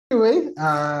Anyway,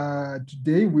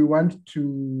 today we want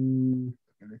to,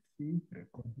 let's see,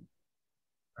 recording.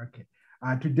 Okay.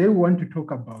 Today we want to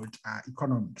talk about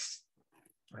economics,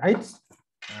 right?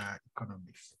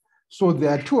 Economics. So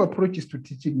there are two approaches to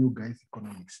teaching you guys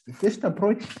economics. The first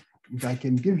approach is I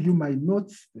can give you my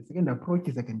notes. The second approach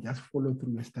is I can just follow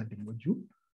through your study module.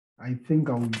 I think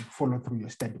I will follow through your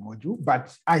study module,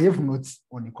 but I have notes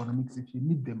on economics. If you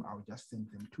need them, I'll just send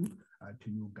them to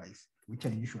you guys, which I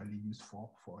usually use for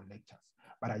lectures.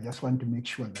 But I just want to make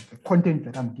sure that the content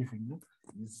that I'm giving you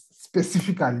is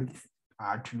specifically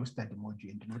to your study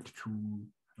module and not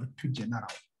too general.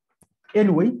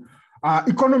 Anyway,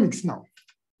 economics now.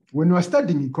 When we're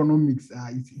studying economics,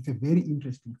 it's a very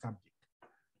interesting subject.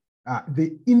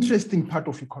 The interesting part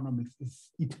of economics is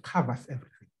it covers everything.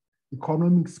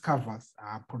 Economics covers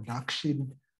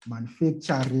production,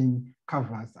 manufacturing,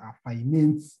 covers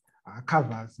finance,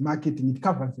 covers marketing. It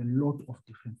covers a lot of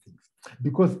different things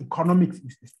because economics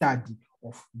is the study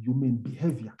of human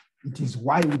behavior. It is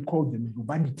why we call them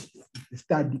humanities. It's the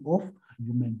study of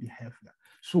human behavior.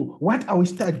 So what are we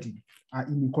studying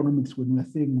in economics when we are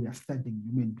saying we are studying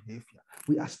human behavior?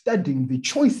 We are studying the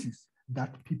choices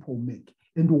that people make.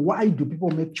 And why do people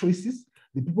make choices?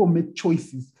 The people make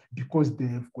choices because they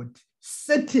have got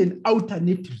certain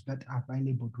alternatives that are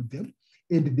available to them,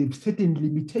 and they have certain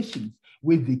limitations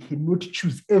where they cannot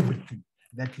choose everything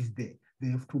that is there. They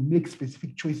have to make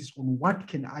specific choices on what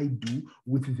can I do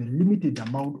with the limited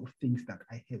amount of things that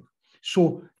I have.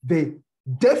 So the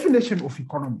definition of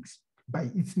economics by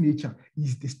its nature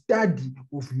is the study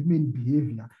of human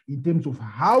behavior in terms of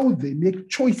how they make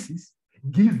choices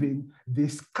given the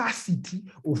scarcity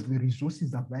of the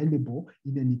resources available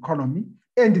in an economy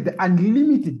and the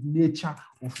unlimited nature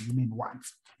of human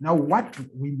wants. Now, what do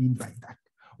we mean by that?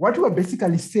 What we're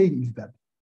basically saying is that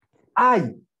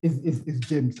is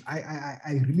James.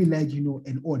 I really like,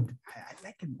 an odd. I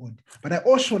like an odd, but I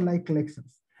also like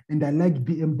Lexus, and I like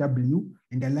BMW,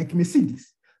 and I like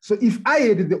Mercedes. So if I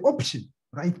had the option,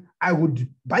 right, I would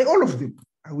buy all of them.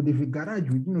 I would have a garage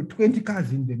with 20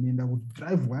 cars in them, and I would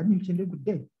drive one each and every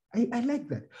day. I like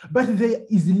that. But there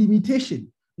is a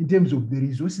limitation in terms of the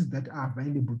resources that are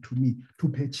available to me to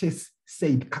purchase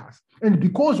said cars. And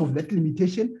because of that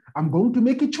limitation, I'm going to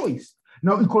make a choice.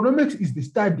 Now, economics is the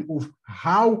study of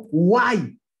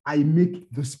why I make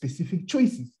the specific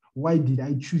choices. Why did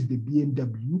I choose the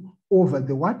BMW over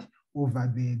the what?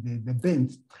 Over the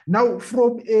Benz? Now,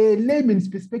 from a layman's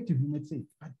perspective, you might say,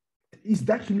 but is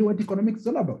that really what economics is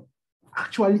all about?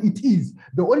 Actually, it is.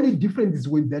 The only difference is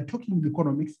when they're talking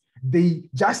economics, they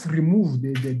just remove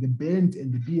the Benz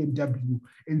and the BMW,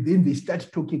 and then they start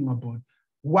talking about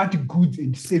what goods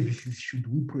and services should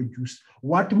we produce,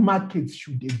 what markets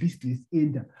should a business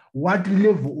enter, what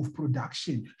level of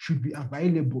production should be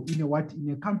available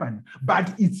in a company.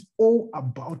 But it's all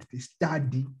about the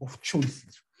study of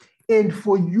choices. And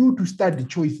for you to study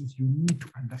choices, you need to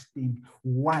understand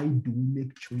why do we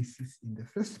make choices in the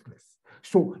first place.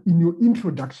 So in your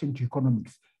introduction to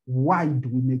economics, why do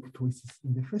we make choices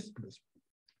in the first place?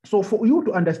 So for you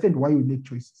to understand why we make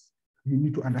choices, you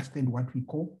need to understand what we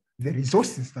call the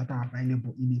resources that are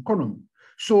available in the economy.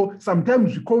 So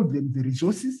sometimes we call them the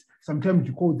resources, sometimes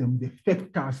we call them the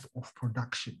factors of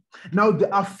production. Now,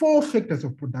 there are 4 factors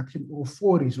of production or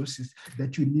 4 resources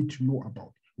that you need to know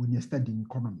about when you're studying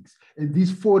economics. And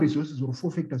these 4 resources or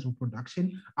 4 factors of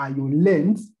production are your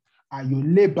lands, are your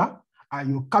labor, are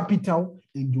your capital,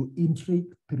 and your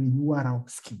entrepreneurial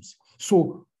skills.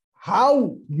 So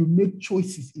how you make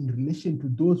choices in relation to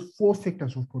those 4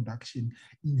 factors of production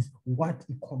is what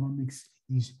economics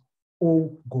is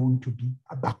all going to be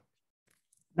about.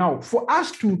 Now, for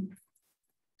us to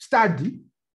study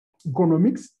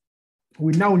economics,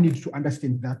 we now need to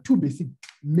understand there are 2 basic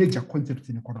major concepts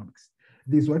in economics.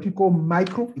 There's what we call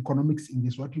microeconomics and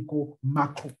there's what we call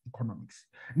macroeconomics.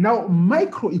 Now,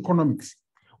 microeconomics,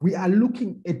 we are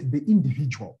looking at the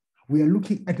individual. We are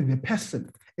looking at the person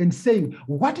and saying,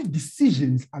 what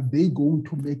decisions are they going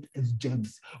to make as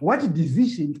James? What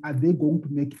decisions are they going to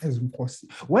make as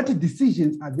Nkosi? What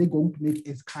decisions are they going to make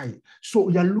as Kai? So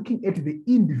we are looking at the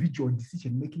individual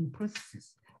decision-making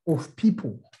processes of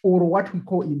people, or what we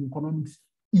call in economics,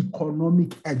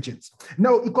 economic agents.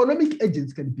 Now, economic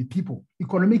agents can be people.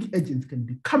 Economic agents can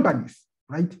be companies,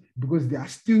 right? Because they are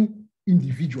still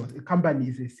individuals. A company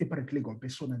is a separate legal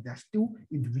persona. They are still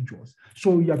individuals.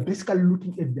 So you are basically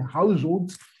looking at the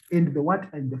households and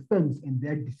the firms and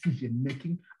their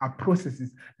decision-making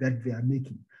processes that they are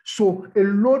making. So a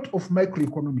lot of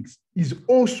microeconomics is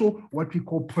also what we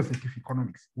call positive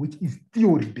economics, which is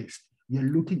theory-based. you're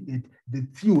looking at the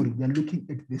theory, you're looking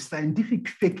at the scientific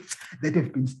facts that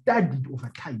have been studied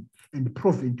over time and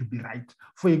proven to be right.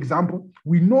 For example,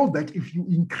 we know that if you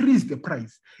increase the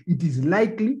price, it is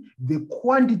likely the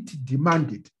quantity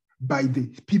demanded by the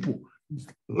people is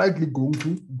likely going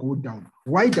to go down.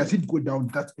 Why does it go down?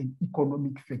 That's an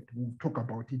economic fact. We'll talk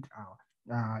about it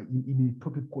in a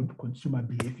topic called consumer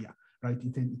behavior, right?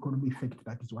 It's an economic fact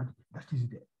that is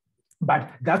there.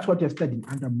 But that's what you're studying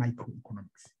under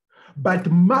microeconomics. But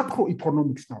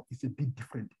macroeconomics now is a bit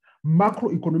different.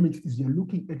 Macroeconomics is you're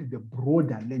looking at the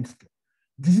broader landscape.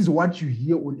 This is what you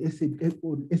hear on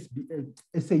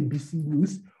SABC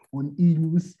News, on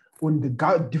E-News, on the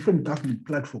different government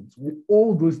platforms,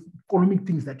 all those economic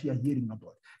things that you are hearing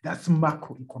about. That's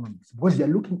macroeconomics, because you're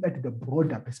looking at the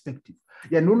broader perspective.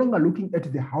 You're no longer looking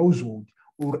at the household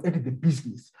or at the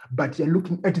business, but you're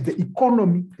looking at the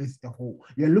economy as a whole.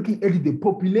 You're looking at the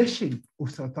population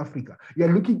of South Africa.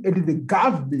 You're looking at the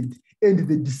government and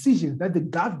the decisions that the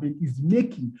government is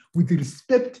making with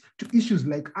respect to issues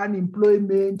like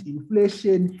unemployment,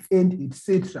 inflation, and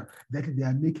etc. that they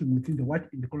are making within the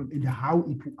economy, and how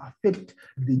it will affect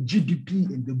the GDP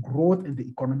and the growth and the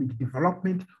economic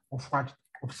development of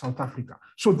South Africa.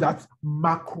 So that's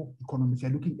macroeconomics. You're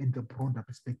looking at the broader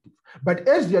perspective. But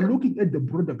as you're looking at the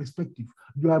broader perspective,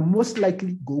 you are most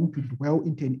likely going to dwell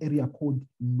into an area called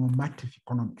normative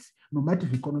economics.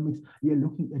 Normative economics, you're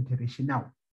looking at the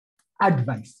rationale,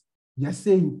 advice. You're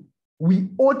saying we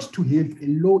ought to have a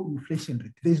low inflation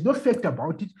rate. There's no fact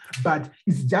about it, but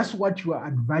it's just what you are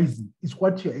advising. It's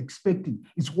what you're expecting.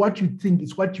 It's what you think.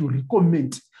 It's what you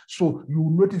recommend. So you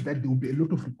will notice that there will be a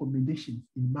lot of recommendations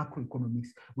in macroeconomics,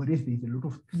 whereas there's a lot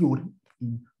of theory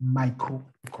in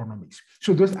microeconomics.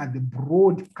 So those are the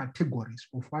broad categories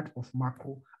of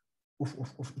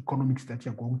economics that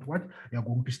you're going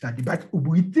to study. But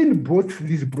within both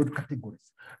these broad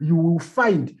categories, you will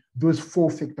find those 4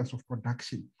 factors of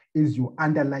production as your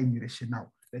underlying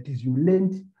rationale. That is your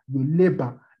land, your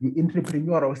labor, your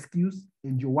entrepreneurial skills,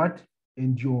 and your what?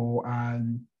 And your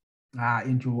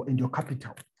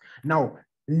capital. Now,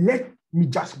 let me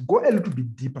just go a little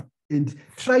bit deeper and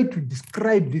try to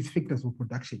describe these factors of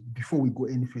production before we go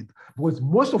any further. Because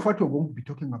most of what we're going to be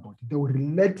talking about, they will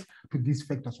relate to these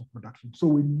factors of production. So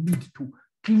we need to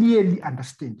clearly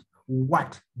understand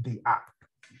what they are,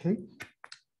 okay?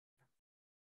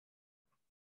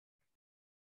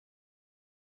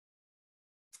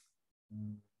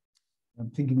 I'm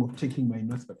thinking of checking my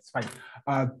notes, but it's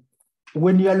fine.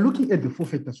 When you are looking at the 4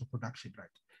 factors of production, right?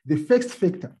 The first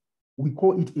factor, we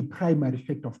call it a primary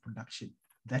factor of production,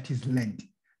 that is land.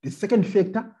 The second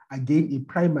factor, again, a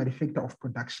primary factor of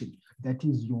production, that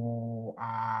is your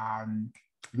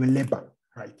labor,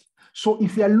 right? So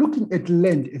if you are looking at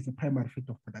land as a primary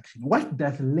factor of production, what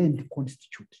does land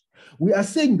constitute? We are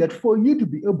saying that for you to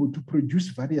be able to produce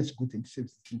various goods and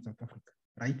services in South Africa,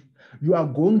 right, you are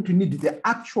going to need the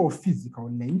actual physical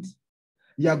land,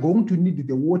 you are going to need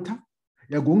the water,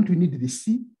 you're going to need the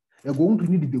sea, you're going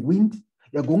to need the wind,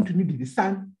 you're going to need the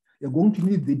sun, you're going to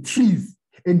need the trees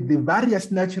and the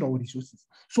various natural resources.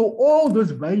 So all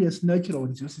those various natural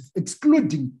resources,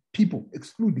 excluding people,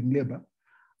 excluding labor,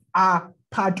 are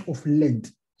part of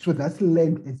land. So that's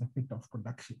land as a factor of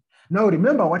production. Now,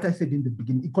 remember what I said in the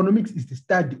beginning, economics is the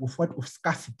study of what? Of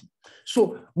scarcity.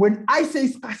 So when I say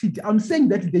scarcity, I'm saying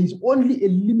that there is only a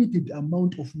limited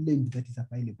amount of land that is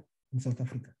available in South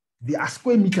Africa. There are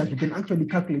square meters. You can actually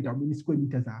calculate how many square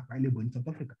meters are available in South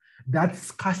Africa. That's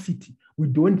scarcity. We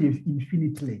don't have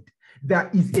infinite land.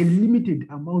 There is a limited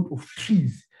amount of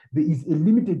trees. There is a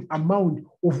limited amount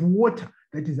of water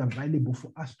that is available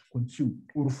for us to consume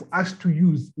or for us to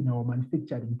use in our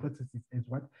manufacturing processes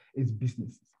as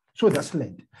businesses. So that's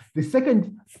land. The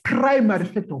second primary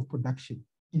factor of production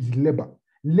is labor.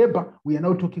 Labor, we are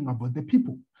now talking about the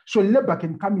people. So labor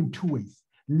can come in 2 ways.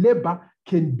 Labor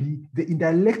can be the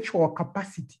intellectual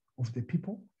capacity of the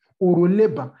people, or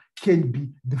labor can be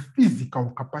the physical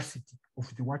capacity of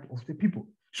the people.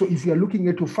 So if you are looking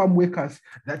at your farm workers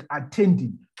that are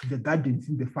tending to the gardens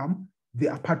in the farm, they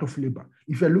are part of labor.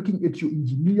 If you're looking at your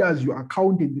engineers, your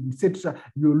accountants, etc.,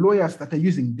 your lawyers that are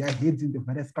using their heads in the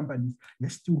various companies, you're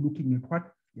still looking at what?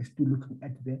 You're still looking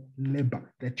at the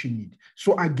labor that you need.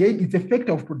 So again, it's a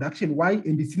factor of production. Why?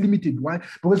 And it's limited. Why?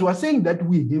 Because we're saying that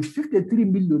we have 53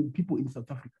 million people in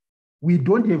South Africa. We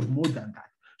don't have more than that.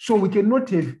 So we cannot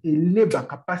have a labor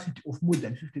capacity of more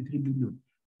than 53 million,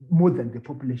 more than the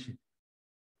population.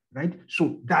 Right?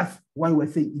 So that's why we're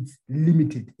saying it's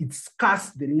limited. It's scarce.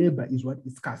 The labor is what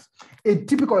is scarce. A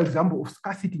typical example of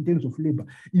scarcity in terms of labor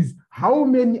is how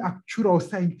many actual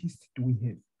scientists do we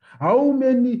have? How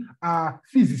many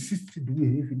physicists do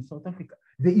we have in South Africa?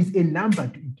 there is a number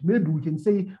to it. Maybe we can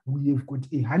say we have got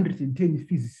 110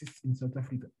 physicists in South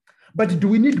Africa. But do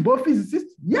we need more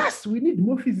physicists? Yes, we need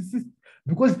more physicists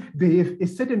because they have a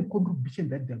certain contribution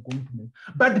that they're going to make.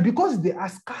 But because they are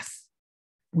scarce,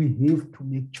 we have to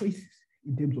make choices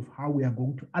in terms of how we are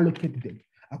going to allocate them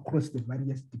across the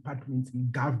various departments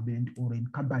in government or in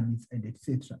companies and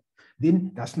etc.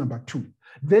 Then that's number 2.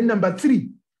 Then number 3,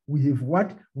 we have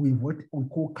what we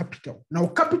call capital. Now,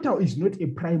 capital is not a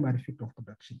primary factor of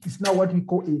production. It's now what we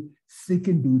call a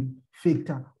secondary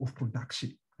factor of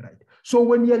production, right? So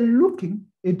when you're looking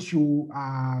at your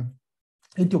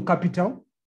capital,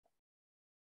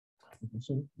 okay,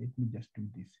 so let me just do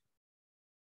this.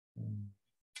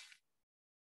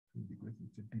 Because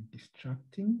it's a bit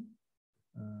distracting.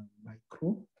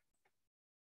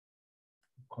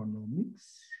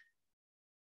 Microeconomics.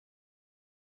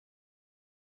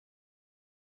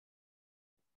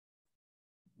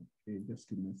 Okay, just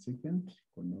give me a second.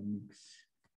 Economics.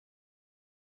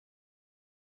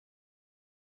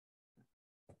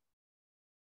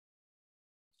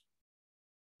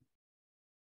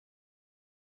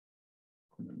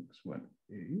 Economics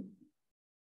 1A.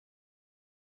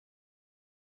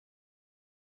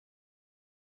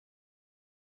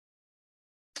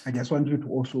 I just want you to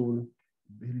also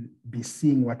be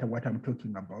seeing what I'm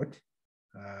talking about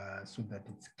so that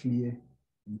it's clear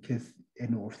in case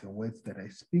any of the words that I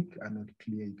speak are not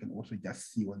clear. You can also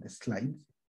just see on the slides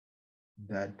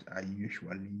that I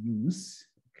usually use.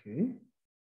 Okay.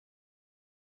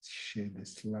 Share the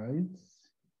slides.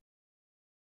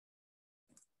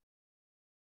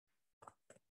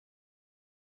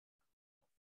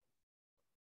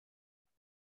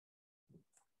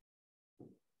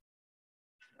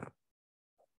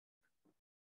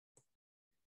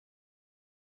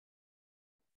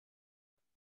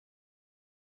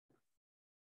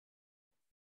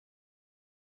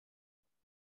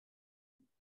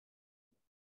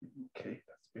 Okay,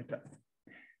 that's better.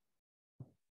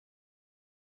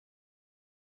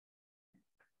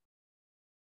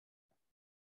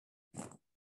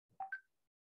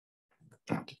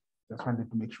 Okay. Just wanted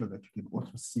to make sure that you can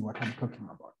also see what I'm talking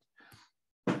about.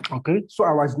 Okay, so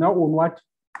I was now on what?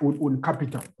 On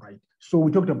capital, right? So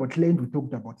we talked about land, we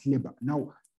talked about labor.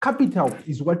 Now, capital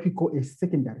is what we call a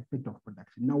secondary factor of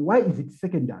production. Now, why is it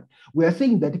secondary? We are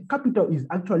saying that capital is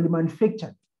actually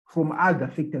manufactured from other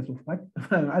factors of what?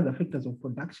 Other factors of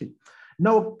production.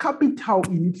 Now, capital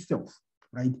in itself,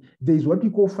 right? There's what we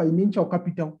call financial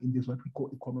capital and there's what we call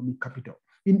economic capital.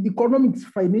 In economics,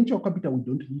 financial capital, we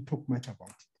don't really talk much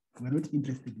about it. We're not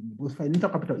interested in it because financial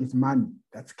capital is money,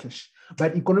 that's cash.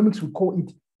 But economics, we call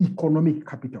it economic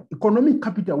capital. Economic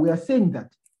capital, we are saying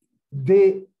that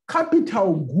the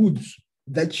capital goods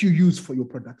that you use for your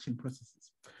production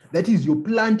processes, that is your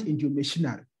plant and your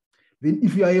machinery. Then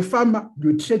if you are a farmer,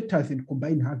 your tractors and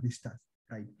combine harvesters,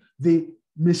 right? The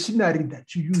machinery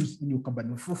that you use in your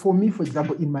company. For me, for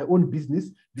example, in my own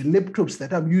business, the laptops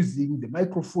that I'm using, the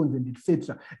microphones and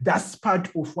etc., that's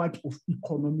part of what? Of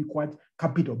economic what?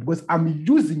 Capital, because I'm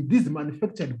using these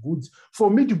manufactured goods for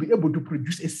me to be able to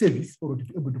produce a service or to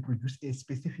be able to produce a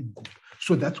specific good.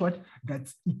 So that's what?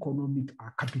 That's economic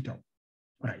capital,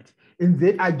 right? And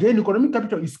then again, economic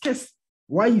capital is scarce.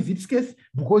 Why is it scarce?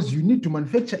 Because you need to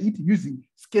manufacture it using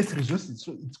scarce resources.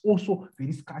 So it's also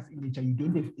very scarce in nature. You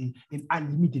don't have an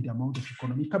unlimited amount of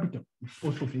economic capital. It's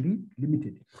also very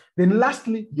limited. Then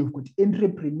lastly, you've got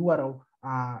entrepreneurial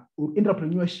or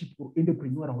entrepreneurship or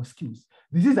entrepreneurial skills.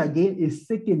 This is again a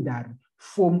secondary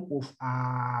form of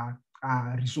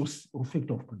resource or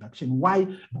factor of production. Why?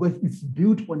 Because it's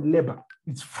built on labor.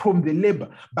 It's from the labor,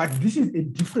 but this is a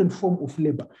different form of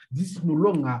labor. This is no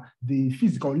longer the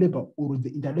physical labor or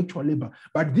the intellectual labor,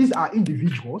 but these are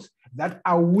individuals that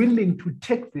are willing to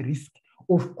take the risk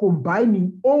of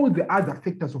combining all the other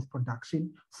factors of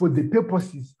production for the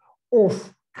purposes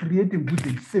of creating goods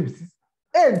and services.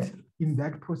 And in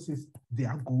that process, they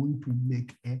are going to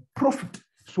make a profit.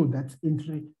 So that's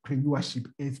entrepreneurship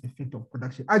as a factor of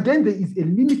production. Again, there is a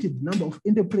limited number of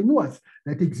entrepreneurs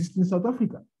that exist in South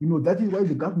Africa. You know, that is why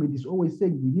the government is always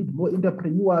saying we need more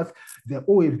entrepreneurs. There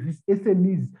always these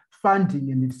SMEs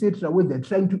funding and etc., where they're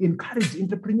trying to encourage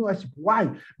entrepreneurship. Why?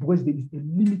 Because there is a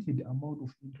limited amount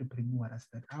of entrepreneurs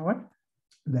that are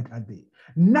there.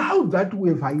 Now that we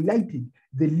have highlighted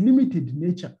the limited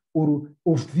nature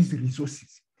of these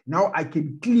resources, now I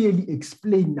can clearly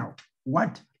explain now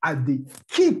what are the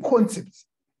key concepts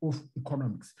of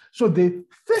economics. So the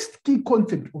first key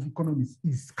concept of economics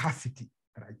is scarcity,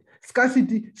 right?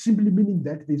 Scarcity simply meaning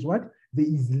that there's what? There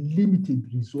is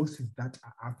limited resources that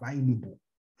are available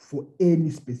for any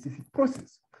specific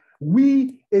process.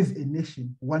 We as a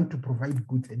nation want to provide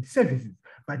goods and services,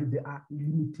 but there are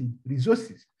limited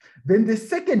resources. Then the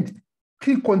second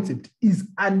key concept is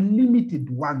unlimited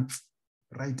wants,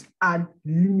 right?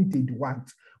 Unlimited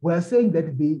wants. We are saying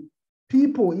that the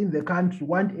people in the country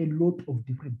want a lot of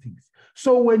different things.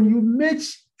 So when you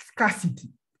match scarcity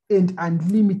and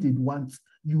unlimited wants,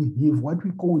 you have what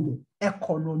we call the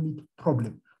economic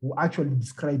problem. We'll actually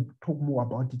talk more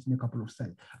about it in a couple of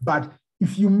slides. But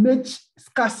if you match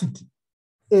scarcity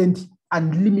and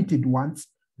unlimited wants,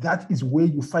 that is where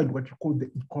you find what you call the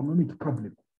economic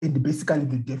problem. And basically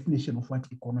the definition of what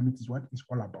economics is, what it's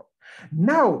all about.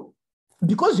 Now,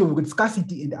 because you've got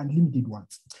scarcity and unlimited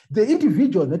wants, the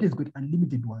individual that has got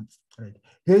unlimited wants, right,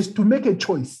 has to make a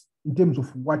choice in terms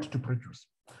of what to produce.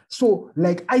 So,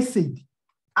 like I said,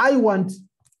 I want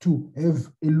to have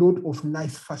a lot of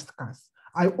nice fast cars.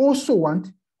 I also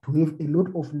want to have a lot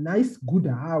of nice, good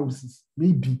houses,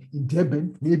 maybe in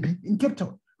Durban, maybe in Cape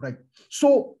Town, right?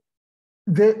 So,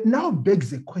 now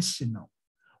begs the question now,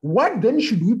 what then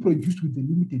should we produce with the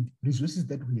limited resources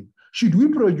that we have? Should we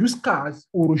produce cars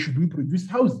or should we produce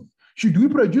houses? Should we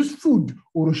produce food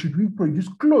or should we produce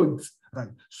clothes? Right.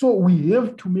 So we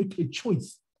have to make a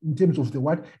choice in terms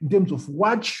of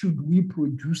what should we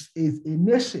produce as a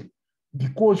nation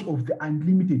because of the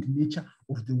unlimited nature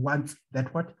of the wants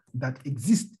that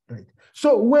exist. Right.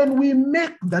 So when we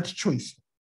make that choice,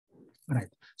 right.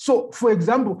 So for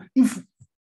example, if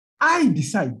I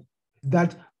decide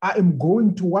that I am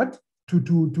going to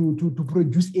to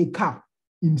produce a car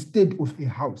instead of a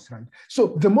house, right?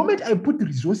 So the moment I put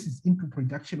resources into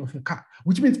production of a car,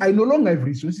 which means I no longer have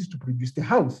resources to produce the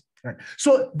house, right?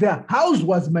 So the house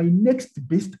was my next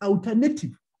best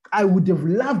alternative. I would have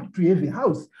loved to have a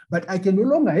house, but I can no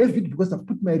longer have it because I've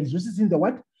put my resources in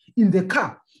the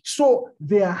car. So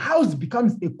their house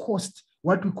becomes a cost,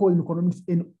 what we call in economics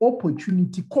an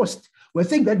opportunity cost. We're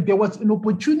saying that there was an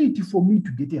opportunity for me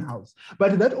to get a house,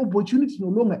 but that opportunity no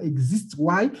longer exists.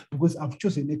 Why? Because I've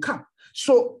chosen a car.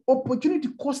 So opportunity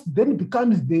cost then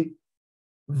becomes the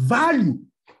value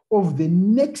of the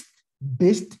next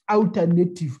best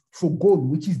alternative for goal,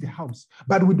 which is the house.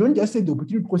 But we don't just say the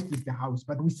opportunity cost is the house,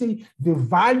 but we say the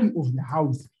value of the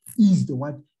house is the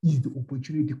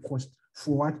opportunity cost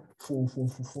for what?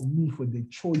 For me, for the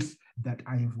choice that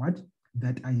I have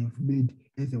made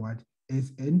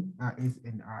as an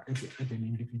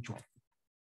individual.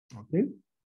 Okay.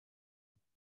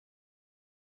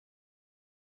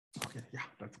 Okay, yeah,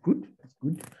 that's good. That's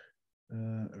good.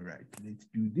 All right, let's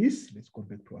do this. Let's go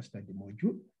back to our study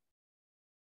module.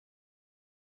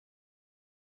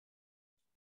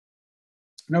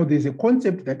 Now, there's a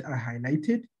concept that I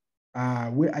highlighted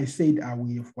where I said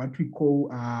we have what we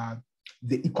call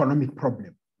the economic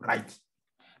problem, right?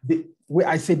 Where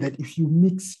I said that if you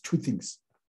mix two things,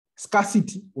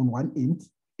 scarcity on one end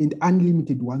and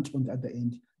unlimited ones on the other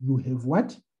end, you have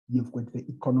what? You've got the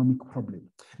economic problem.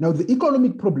 Now, the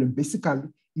economic problem basically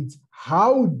is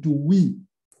how do we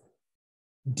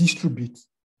distribute?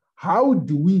 How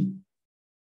do we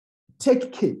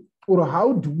take care or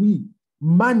how do we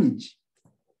manage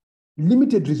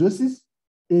limited resources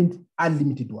and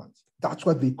unlimited ones? That's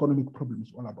what the economic problem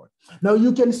is all about. Now,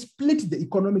 you can split the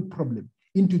economic problem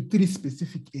into three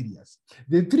specific areas.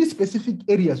 The three specific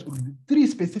areas or the three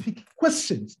specific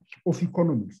questions of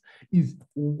economics is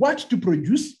what to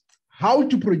produce, how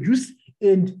to produce,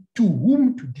 and to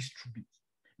whom to distribute.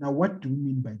 Now, what do we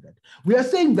mean by that? We are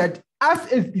saying that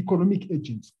us as economic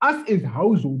agents, us as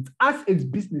households, us as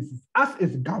businesses, us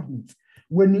as governments,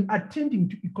 when attending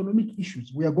to economic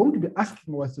issues, we are going to be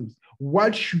asking ourselves,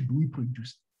 what should we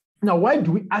produce? Now, why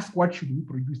do we ask what should we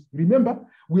produce? Remember,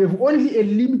 we have only a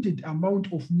limited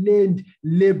amount of land,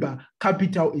 labor,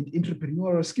 capital, and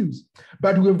entrepreneurial skills,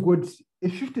 but we've got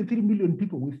 53 million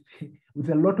people with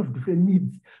a lot of different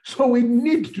needs. So we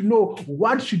need to know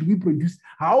what should we produce?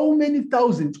 How many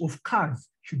thousands of cars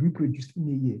should we produce in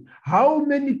a year? How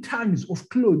many tons of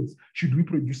clothes should we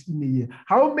produce in a year?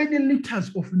 How many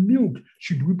liters of milk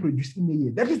should we produce in a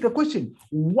year? That is the question.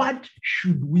 What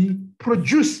should we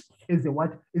produce as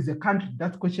a country?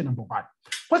 That's question number one.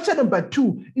 Question number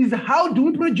two is how do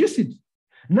we produce it?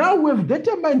 Now we've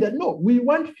determined that no, we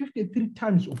want 53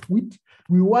 tons of wheat.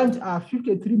 We want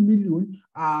 53 million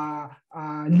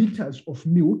liters of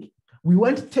milk. We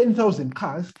want 10,000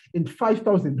 cars and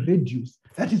 5,000 radios.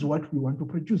 That is what we want to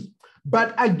produce.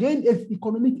 But again, as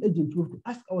economic agents, we have to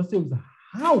ask ourselves,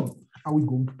 how are we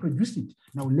going to produce it?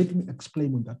 Now, let me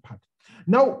explain on that part.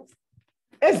 Now,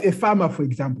 as a farmer, for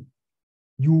example,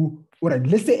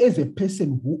 let's say as a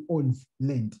person who owns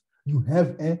land, you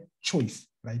have a choice,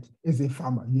 right? As a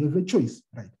farmer, you have a choice,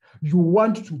 right? You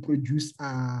want to produce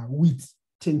wheat.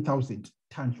 10,000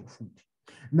 tons of food.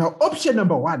 Now, option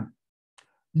number one,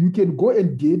 you can go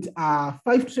and get 5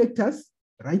 tractors,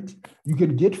 right? You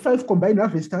can get 5 combined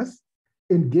harvesters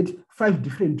and get 5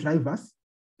 different drivers,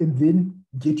 and then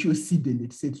get your seed and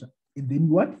etc. And then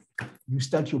what? You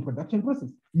start your production process.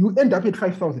 You end up at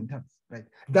 5,000 tons, right?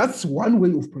 That's one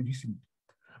way of producing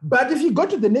it. But if you go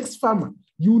to the next farmer,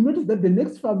 you will notice that the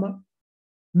next farmer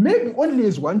maybe only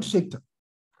has 1 tractor.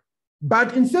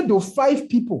 But instead of 5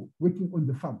 people working on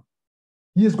the farm,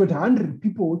 he has got 100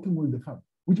 people working on the farm,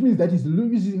 which means that he's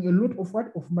using a lot of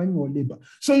what? Of manual labor.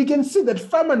 So you can see that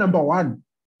farmer number one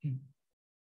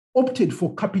opted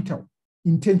for capital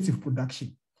intensive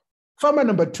production. Farmer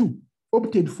number 2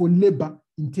 opted for labor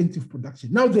intensive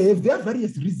production. Now there are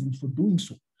various reasons for doing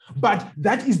so, but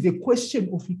that is the question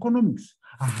of economics.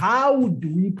 How do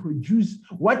we produce?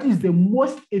 What is the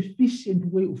most efficient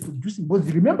way of producing?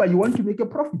 Because remember, you want to make a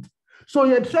profit. So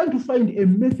you're trying to find a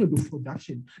method of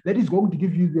production that is going to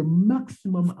give you the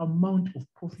maximum amount of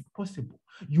profit possible.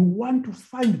 You want to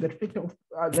find that factor of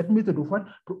that method of what?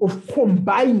 Of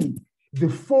combining the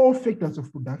 4 factors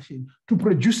of production to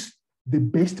produce the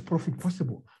best profit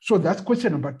possible. So that's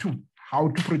question number 2, how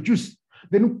to produce.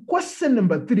 Then question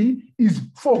number 3 is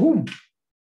for whom?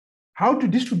 How to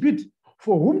distribute.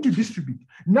 For whom to distribute.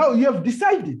 Now you have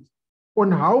decided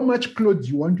on how much clothes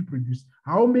you want to produce,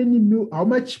 how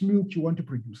much milk you want to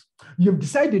produce. You have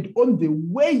decided on the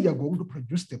way you're going to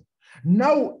produce them.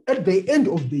 Now, at the end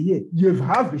of the year, you have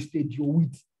harvested your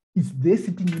wheat. It's there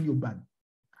sitting in your barn.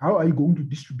 How are you going to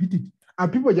distribute it? Are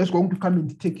people just going to come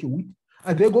and take your wheat?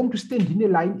 Are they going to stand in a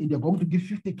line and they're going to give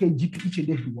 50 kg to each and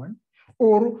every one?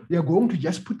 Or they're going to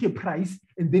just put a price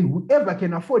and then whoever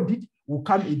can afford it will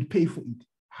come and pay for it?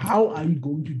 How are you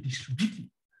going to distribute it?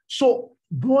 So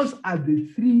those are the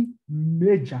 3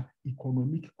 major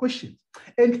economic questions.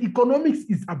 And economics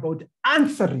is about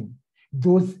answering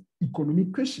those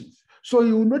economic questions. So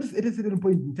you will notice at a certain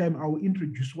point in time, I will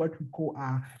introduce what we call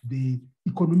the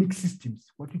economic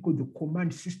systems, what we call the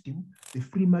command system, the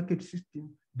free market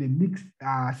system, the mixed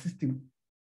system.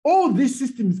 All these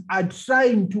systems are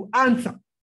trying to answer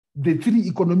the 3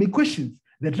 economic questions.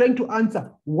 They're trying to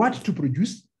answer what to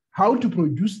produce, how to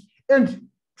produce, and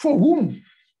for whom,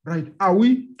 right? Are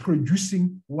we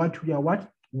producing what we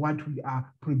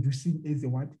are producing as a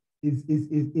what? Is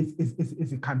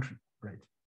a country, right?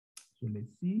 So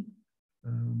let's see.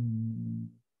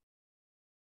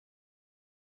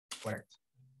 All right.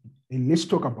 And let's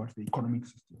talk about the economic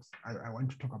systems. I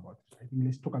want to talk about it. I think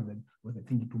let's talk about them because I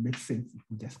think it will make sense if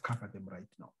we just cover them right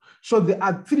now. So there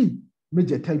are 3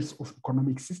 major types of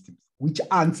economic systems which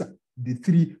answer the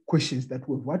 3 questions that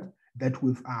we've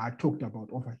talked about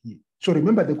over here. So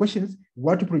remember the questions: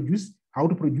 what to produce, how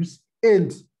to produce,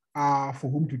 and for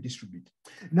whom to distribute.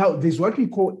 Now, there's what we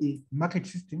call a market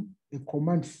system, a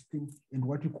command system, and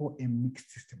what we call a mixed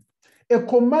system. A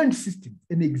command system,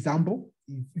 an example,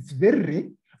 it's very rare,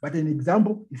 but an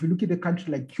example, if you look at a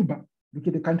country like Cuba, look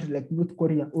at a country like North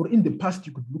Korea, or in the past,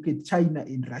 you could look at China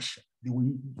and Russia.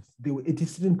 They were at a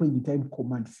certain point in time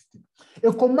command system.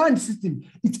 A command system,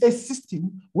 it's a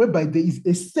system whereby there is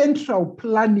a central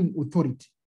planning authority,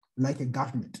 like a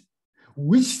government,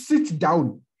 which sits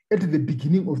down at the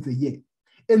beginning of the year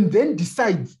and then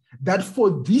decides that for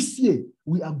this year,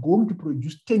 we are going to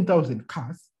produce 10,000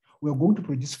 cars, we are going to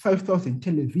produce 5,000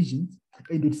 televisions,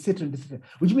 and etc.,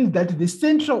 which means that the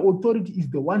central authority is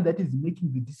the one that is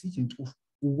making the decisions of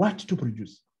what to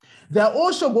produce. They are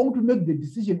also going to make the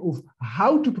decision of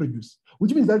how to produce,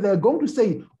 which means that they are going to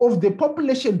say, of the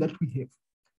population that we have,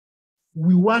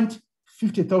 we want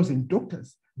 50,000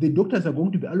 doctors. The doctors are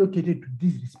going to be allocated to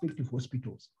these respective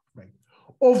hospitals, right?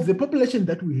 Of the population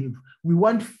that we have, we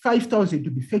want 5,000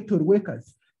 to be factory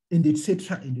workers, and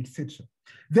etc., and etc.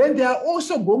 Then they are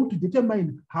also going to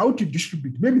determine how to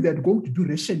distribute. Maybe they're going to do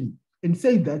rationing and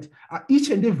say that each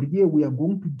and every year we are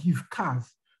going to give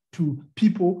cars to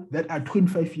people that are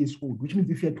 25 years old, which means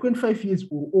if you're 25 years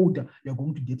or older, you're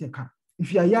going to get a car.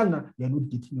 If you're younger, you're not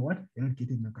getting a what? You're not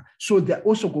getting a car. So they're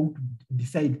also going to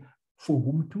decide for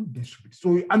whom to distribute.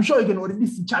 So I'm sure you can already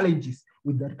see challenges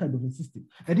with that kind of a system.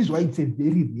 That is why it's a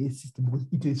very rare system, because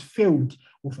it has failed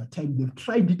over time. They've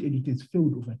tried it and it has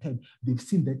failed over time. They've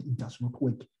seen that it does not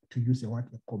work to use a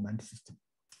command system.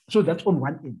 So that's on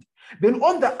one end. Then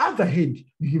on the other hand,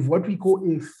 you have what we call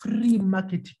a free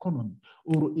market economy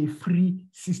or a free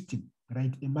system,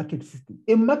 right? A market system.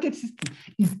 A market system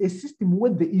is a system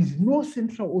where there is no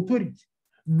central authority.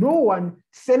 No one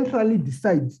centrally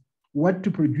decides what to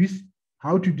produce,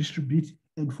 how to distribute,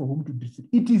 and for whom to distribute.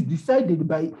 It is decided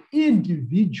by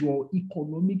individual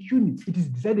economic units. It is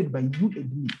decided by you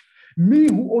and me. Me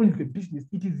who owns the business,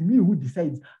 it is me who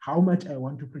decides how much I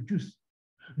want to produce.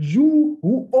 You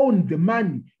who own the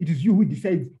money, it is you who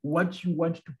decides what you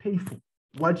want to pay for,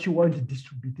 what you want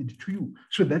distributed to you.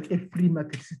 So that's a free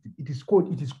market system. It is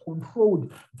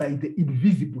controlled by the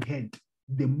invisible hand,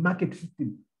 the market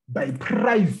system, by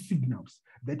price signals.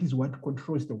 That is what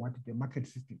controls the market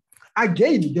system.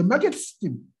 Again, the market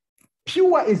system,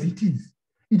 pure as it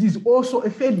is also a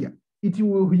failure. It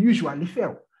will usually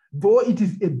fail. Though it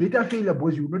is a better failure,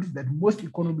 because you will notice that most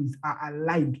economies are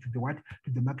aligned to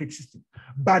the market system.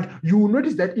 But you will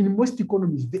notice that in most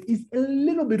economies, there is a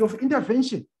little bit of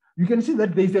intervention. You can see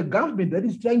that there's a government that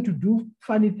is trying to do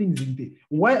funny things in there.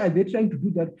 Why are they trying to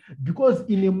do that? Because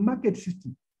in a market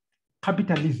system,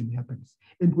 capitalism happens.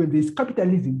 And when there's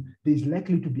capitalism, there's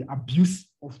likely to be abuse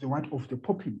of the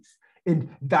populace. And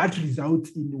that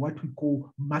results in what we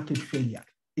call market failure.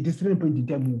 At a certain point in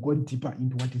time, we'll go deeper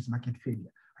into what is market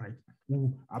failure, right?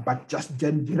 But just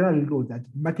generally know that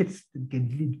market system can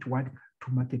lead to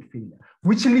market failure,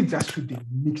 which leads us to the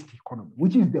mixed economy,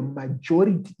 which is the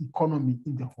majority economy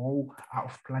in the whole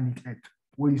of planet Earth,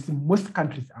 where you see most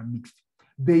countries are mixed.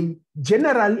 They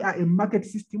generally are a market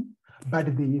system,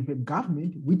 but they have a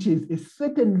government which has a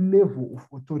certain level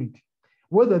of authority.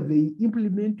 Whether they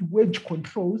implement wage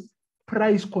controls,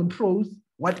 price controls,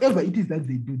 whatever it is that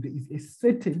they do, there is a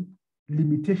certain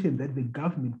limitation that the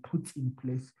government puts in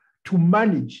place to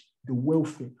manage the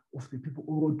welfare of the people,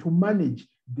 or to manage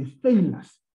the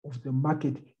failures of the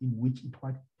market in which it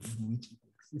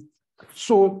exists.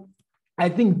 So I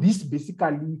think this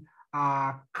basically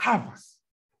covers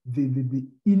the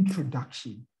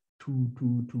introduction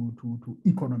to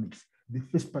economics, the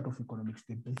first part of economics,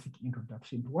 the basic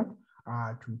introduction to what?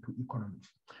 To economics.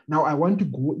 Now I want to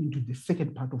go into the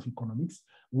second part of economics,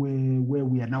 where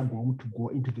we are now going to go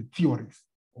into the theories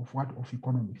of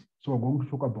economics. So we're going to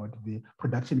talk about the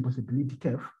production possibility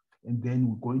curve, and then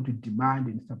we're going to demand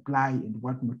and supply and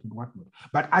whatnot.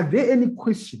 But are there any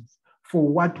questions for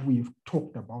what we've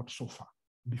talked about so far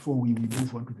before we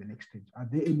move on to the next stage? Are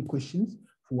there any questions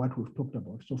for what we've talked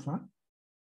about so far?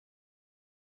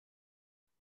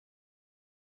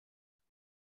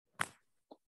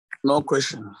 No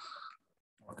question.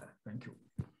 Okay, thank you.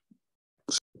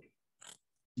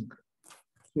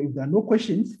 So if there are no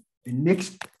questions, the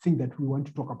next thing that we want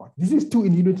to talk about, this is still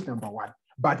in unit number 1,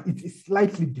 but it's a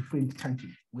slightly different country.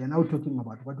 We are now talking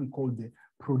about what we call the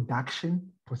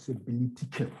production possibility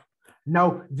curve.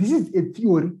 Now, this is a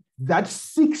theory that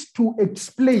seeks to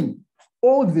explain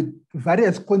all the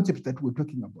various concepts that we're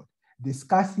talking about, the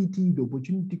scarcity, the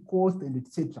opportunity cost, and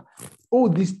etc. All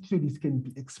these theories can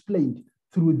be explained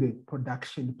through the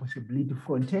production possibility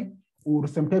frontier, or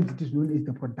sometimes it is known as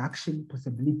the production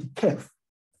possibility curve,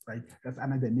 right? That's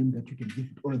another name that you can give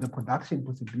it, or the production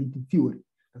possibility theory.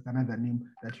 That's another name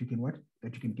that you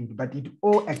can give it. But it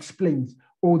all explains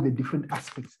all the different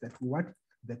aspects that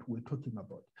we're talking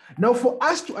about. Now, for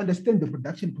us to understand the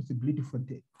production possibility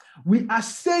frontier, we are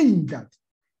saying that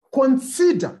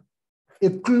consider a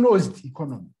closed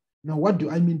economy. Now, what do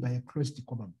I mean by a closed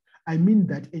economy? I mean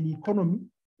that an economy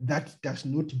that does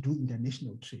not do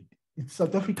international trade. It's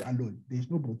South Africa alone. There's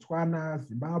no Botswana,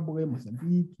 Zimbabwe,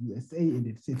 Mozambique, USA, and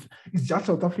etc. It's just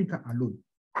South Africa alone.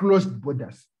 Closed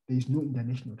borders. There is no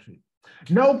international trade.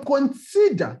 Now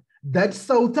consider that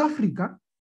South Africa,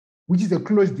 which is a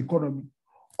closed economy,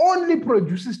 only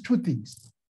produces 2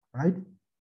 things, right?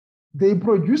 They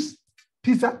produce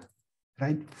pizza,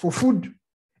 right, for food,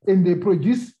 and they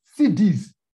produce CDs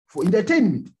for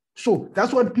entertainment. So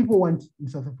that's what people want in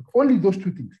South Africa. Only those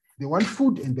 2 things. They want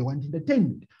food and they want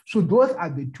entertainment. So those are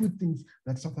the 2 things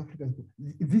that South Africa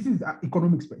has. This is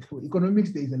economics. For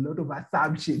economics, there is a lot of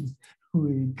assumptions,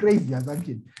 crazy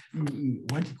assumptions.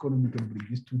 What economy can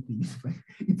produce 2 things?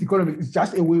 It's economics. It's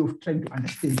just a way of trying to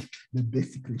understand the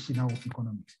basic rationale of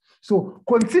economics. So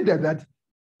consider that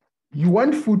you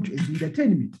want food and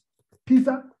entertainment,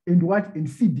 pizza and what, and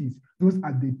CDs. Those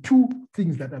are the 2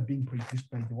 things that are being produced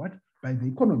by the what? By the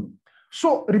economy.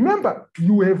 So remember,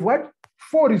 you have what?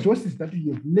 4 resources that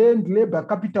you have: land, labor,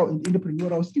 capital, and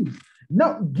entrepreneurial skills.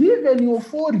 Now, given your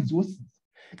 4 resources,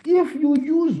 if you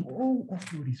use all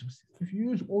of your resources, if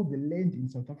you use all the land in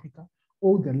South Africa,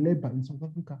 all the labor in South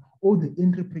Africa, all the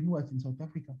entrepreneurs in South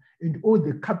Africa, and all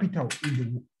the capital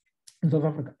in South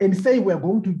Africa, and say we're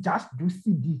going to just do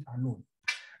CDs alone,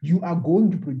 you are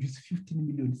going to produce 15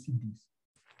 million CDs.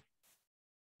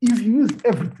 If you use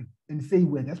everything and say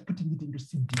we're just putting it into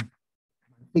CDs,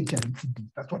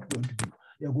 that's what we're going to do.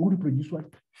 You're going to produce what?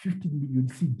 15 million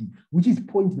CD, which is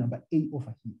point number A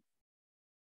over here.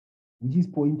 Which is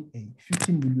point A,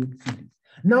 15 million CDs.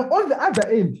 Now, on the other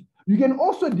end, You can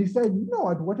also decide, you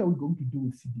know what are we going to do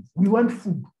with CDs? We want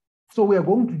food. So we are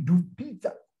going to do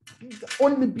pizza,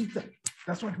 only pizza.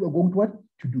 That's what we're going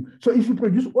to do. So if you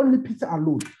produce only pizza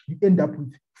alone, you end up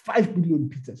with 5 billion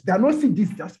pizzas. There are no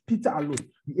CDs, just pizza alone.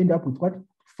 You end up with what?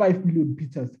 5 billion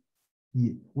pizzas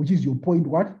here, which is your point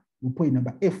what? Your point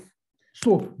number F.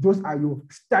 So those are your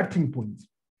starting points.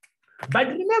 But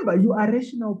remember, you are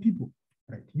rational people,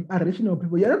 right? You are rational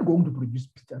people. You're not going to produce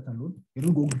pizzas alone. You're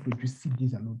not going to produce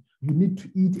CDs alone. You need to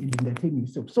eat and entertain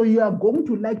yourself. So you are going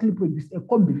to likely produce a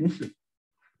combination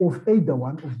of either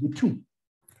one of the two.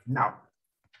 Now,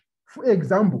 for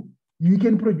example, you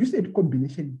can produce a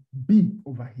combination B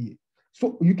over here.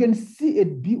 So you can see a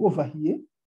B over here.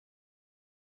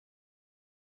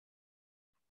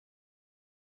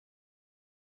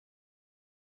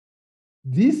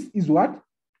 This is what?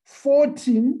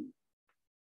 14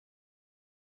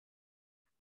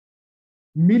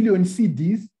 million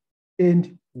CDs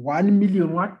and 1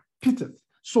 million what? Pizzas.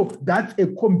 So that's a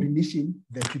combination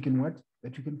that you can what?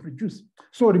 That you can produce.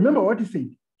 So remember what he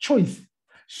said, choice.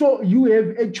 So you have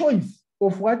a choice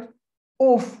of what?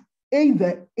 Of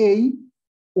either A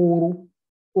or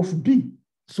of B.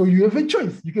 So you have a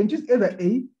choice. You can choose either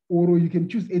A or you can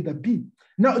choose either B.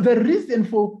 Now, the reason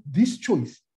for this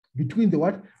choice between the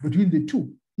what? Between the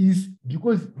two is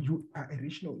because you are a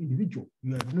rational individual.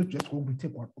 You are not just going to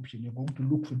take one option. You're going to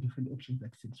look for different options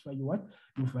that satisfy your what?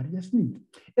 Your various needs.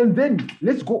 And then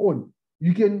let's go on.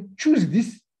 You can choose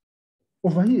this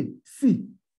over here, C,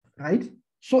 right?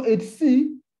 So at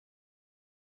C,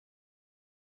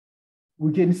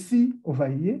 we can see over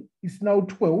here, it's now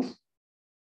 12.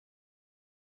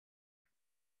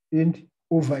 And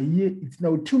over here, it's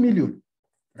now 2 million,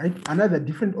 right? Another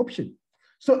different option.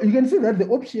 So you can see that the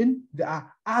option, there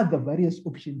are other various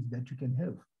options that you can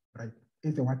have, right?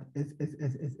 As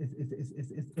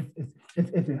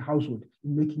a household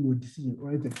in making your decision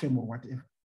or as a firm or whatever,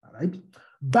 all right?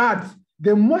 But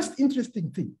the most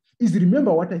interesting thing is,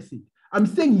 remember what I said. I'm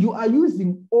saying you are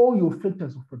using all your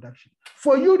factors of production.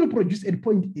 For you to produce at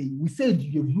point A, we said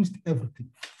you have used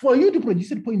everything. For you to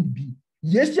produce at point B,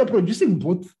 yes, you're producing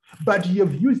both, but you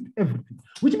have used everything.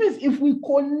 Which means if we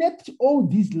connect all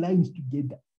these lines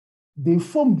together, they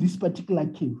form this particular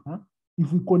curve. Huh?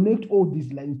 If we connect all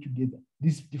these lines together,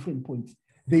 these different points,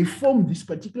 they form this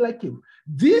particular curve.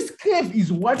 This curve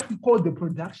is what we call the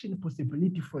production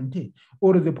possibility frontier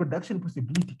or the production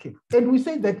possibility curve. And we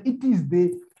say that it is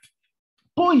the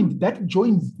point that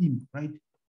joins in, right?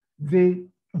 The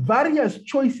various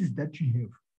choices that you have,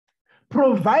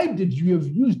 provided you have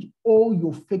used all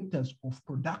your factors of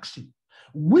production,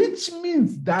 which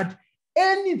means that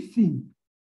anything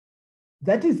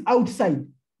that is outside,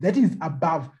 that is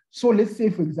above. So let's say,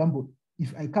 for example,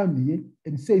 if I come here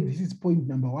and say this is point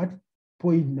number what?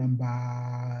 Point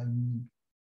number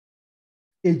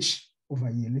H over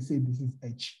here. Let's say this is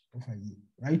H over here,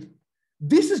 right?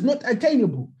 This is not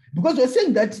attainable because we're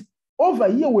saying that over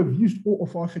here we've used all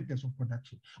of our factors of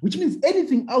production, which means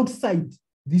anything outside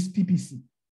this PPC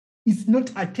is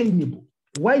not attainable.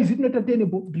 Why is it not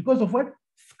attainable? Because of what?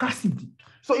 Scarcity.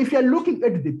 So if you're looking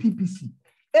at the PPC,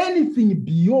 anything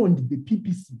beyond the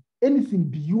PPC,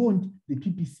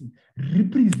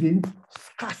 represents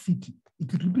scarcity.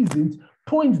 It represents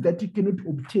points that you cannot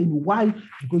obtain. Why?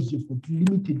 Because you've got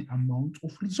limited amount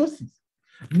of resources.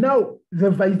 Now, the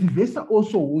vice versa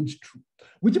also holds true,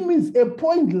 which means a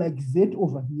point like Z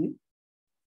over here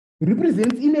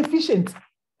represents inefficiency.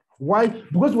 Why?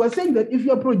 Because we're saying that if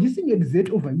you're producing at Z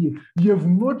over here, you have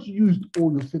not used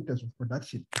all your factors of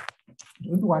production.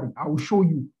 Don't worry, I will show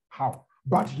you how.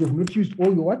 But you have not used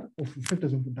all your what? Of your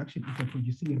factors of production if you're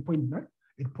producing at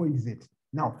point Z.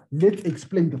 Now, let's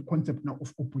explain the concept now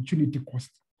of opportunity cost.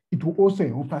 It will also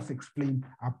help us explain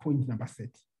our point number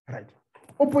set. Right.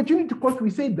 Opportunity cost, we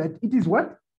say that it is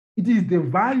what? It is the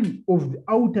value of the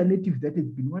alternative that has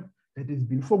been what? That has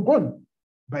been forgone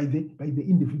by the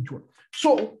individual.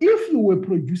 So if you were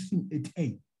producing at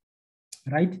A,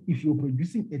 right? If you're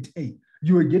producing at A,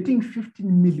 you are getting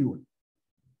 15 million,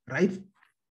 right?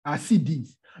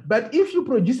 CDs. But if you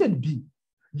produce at B,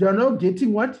 you're now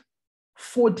getting what?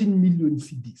 14 million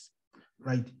CDs,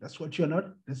 right? That's what you're not,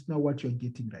 that's not what you're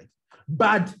getting, right?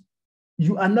 But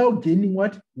you are now gaining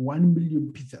what? 1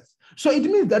 million pizzas. So it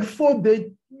means that for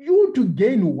you to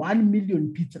gain 1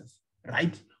 million pizzas,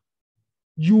 right?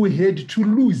 You had to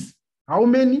lose how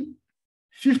many?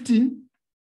 15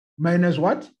 minus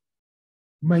what?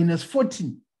 Minus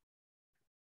 14,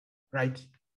 right?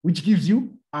 Which gives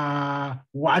you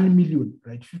 1 million,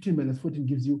 right? 15 minus 14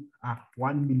 gives you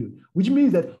 1 million, which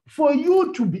means that for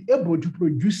you to be able to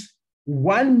produce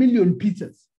 1 million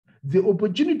pizzas, the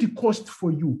opportunity cost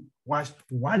for you was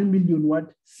 1 million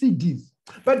what? CDs.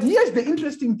 But here's the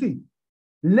interesting thing.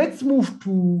 Let's move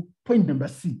to point number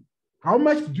C. How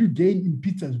much did you gain in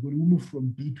pizzas when we move from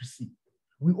B to C?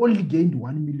 We only gained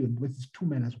 1 million because it's 2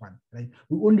 minus 1, right?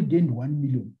 We only gained 1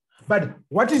 million. But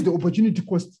what is the opportunity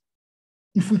cost?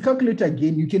 If we calculate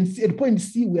again, you can see at point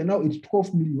C, we are now at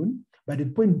 12 million, but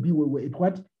at point B, we were at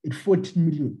what? At 14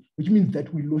 million, which means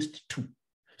that we lost 2.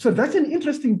 So that's an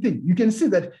interesting thing. You can see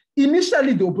that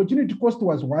initially the opportunity cost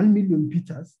was 1 million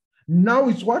pizzas. Now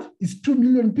it's what? It's 2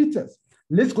 million pizzas.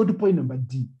 Let's go to point number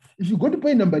D. If you go to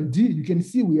point number D, you can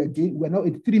see we're now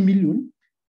at 3 million.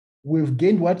 We've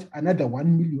gained what? Another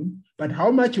 1 million. But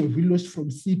how much have we lost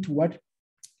from C to what?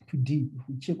 To D. If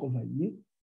we check over here,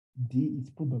 D is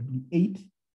probably 8.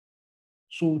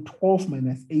 So 12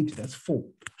 minus 8, that's 4.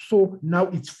 So now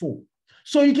it's 4.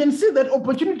 So you can see that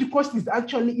opportunity cost is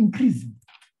actually increasing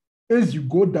as you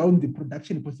go down the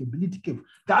production possibility curve.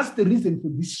 That's the reason for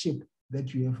this shape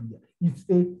that you have here. It's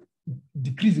a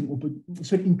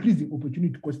increasing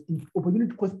opportunity cost.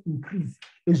 Opportunity cost increase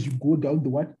as you go down the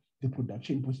what? The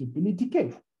production possibility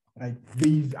curve, right?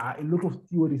 There are a lot of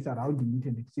theories around it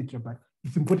and etc. But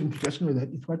it's important to just know that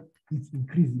it's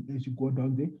increasing as you go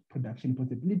down the production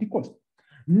possibility cost.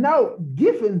 Now,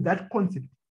 given that concept,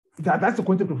 that's the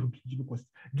concept of opportunity cost.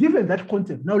 Given that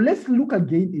concept, now let's look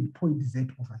again at point Z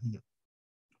over here.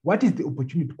 What is the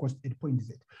opportunity cost at point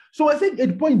Z? So I said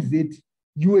at point Z,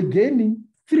 you are gaining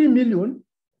 3 million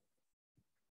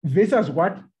versus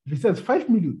what? Versus 5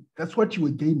 million. That's what you were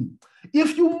gaining.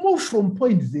 If you move from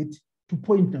point Z to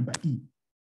point number E,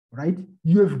 right?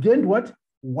 You have gained what?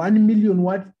 1 million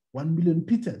what? 1 million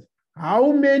pizzas.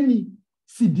 How many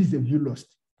CDs have you lost?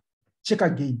 Check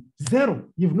again. 0.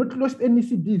 You've not lost any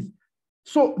CDs.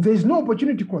 So there's no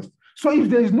opportunity cost. So if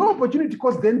there is no opportunity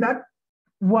cost, then there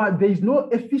is no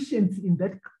efficiency in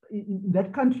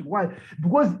that country. Why?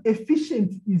 Because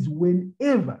efficient is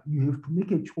whenever you have to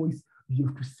make a choice, you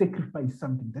have to sacrifice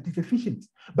something. That is efficient.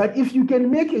 But if you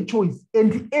can make a choice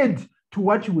and add to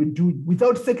what you were doing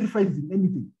without sacrificing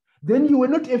anything, then you were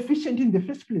not efficient in the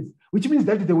first place, which means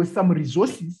that there were some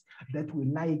resources that were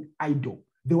lying idle.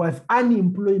 There was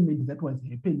unemployment that was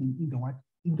happening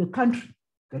in the country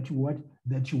that you were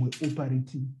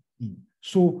operating in.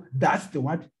 So that's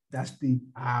the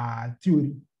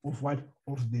theory of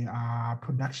the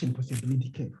production possibility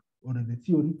curve, or the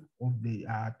theory of the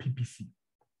PPC.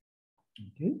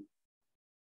 Okay.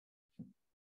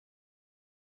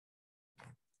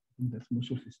 That's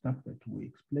most of the stuff that we're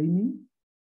explaining.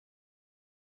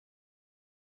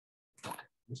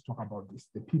 Let's talk about this,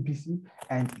 the PPC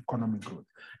and economic growth.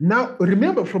 Now,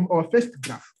 remember from our first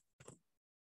graph,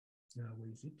 where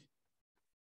is it?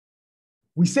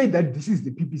 We say that this is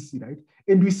the PPC, right?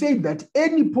 And we say that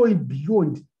any point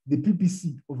beyond the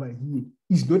PPC over here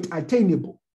is not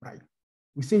attainable, right?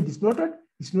 We say it's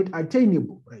not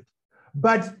attainable, right?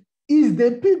 But is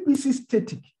the PPC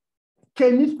static?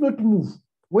 Can it not move,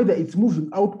 whether it's moving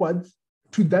outwards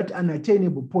to that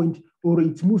unattainable point or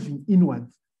it's moving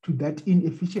inwards to that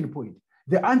inefficient point?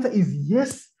 The answer is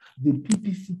yes, the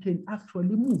PPC can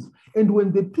actually move. And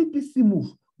when the PPC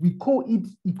moves, we call it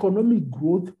economic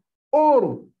growth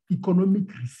or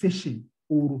economic recession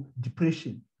or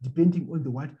depression, depending on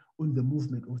the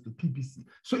movement of the PPC.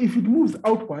 So if it moves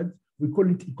outwards, we call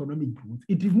it economic growth.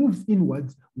 If it moves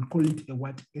inwards, we call it a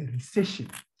recession.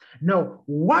 Now,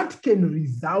 what can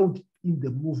result in the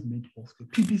movement of the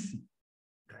PPC?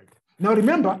 Right. Now,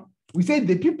 remember, we said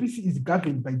the PPC is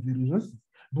governed by the resources,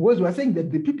 because we are saying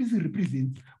that the PPC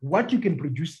represents what you can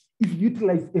produce if you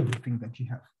utilize everything that you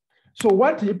have. So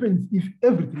what happens if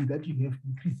everything that you have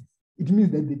increases? It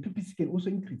means that the PPC can also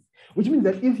increase, which means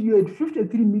that if you had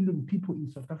 53 million people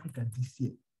in South Africa this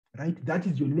year, right, that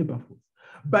is your labor force.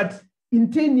 But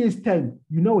in 10 years' time,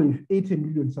 you now have 80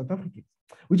 million South Africans,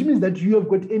 which means that you have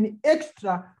got an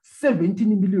extra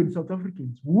 17 million South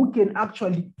Africans who can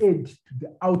actually add to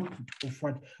the output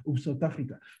of South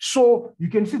Africa. So you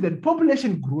can see that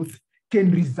population growth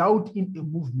can result in a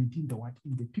movement in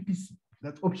the PPC.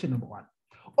 That's option number 1.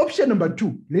 Option number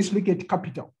 2, let's look at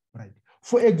capital, right?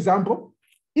 For example,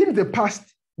 in the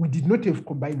past, we did not have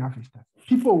combined harvesters.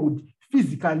 People would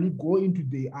physically go into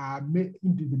the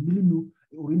milling mill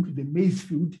or into the maize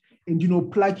field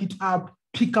and pluck it up,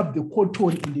 pick up the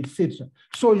cotton and etc.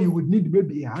 So you would need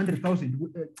maybe 100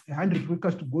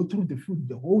 workers to go through the field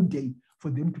the whole day for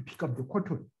them to pick up the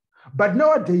cotton. But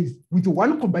nowadays, with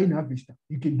one combined harvester,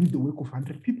 you can do the work of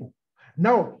 100 people.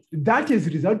 Now, that has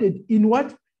resulted in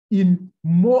what? In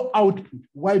more output.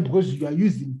 Why? Because you are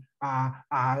using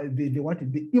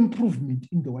the improvement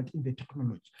in the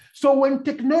technology. So when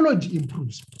technology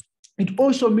improves, it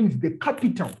also means the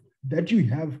capital that you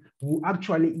have will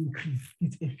actually increase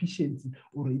its efficiency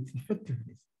or its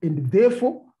effectiveness. And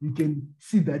therefore, you can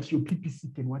see that your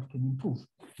PPC can improve.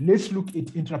 Let's look at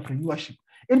entrepreneurship.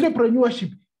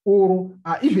 Entrepreneurship or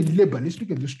even labor, let's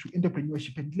look at those two,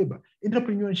 entrepreneurship and labor.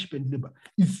 Entrepreneurship and labor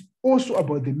is also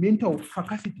about the mental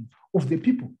capacity of the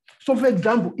people. So for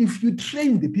example, if you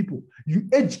train the people, you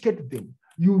educate them,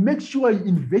 you make sure you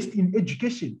invest in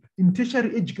education, in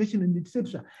tertiary education, and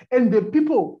etc. And the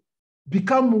people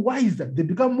become wiser, they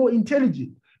become more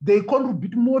intelligent, they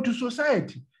contribute more to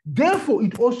society. Therefore,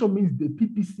 it also means the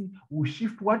PPC will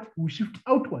shift what? Will shift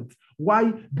outwards.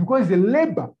 Why? Because the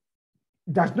labor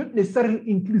does not necessarily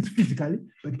increase physically,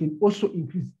 but can also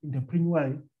increase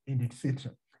entrepreneurially and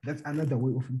etc. That's another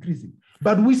way of increasing.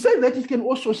 But we say that it can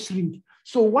also shrink.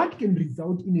 So what can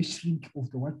result in a shrink of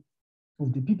the what?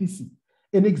 Of the PPC?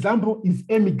 An example is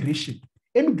emigration.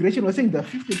 Emigration, was saying there are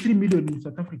 53 million in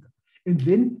South Africa. And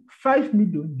then 5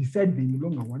 million decide they no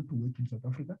longer want to work in South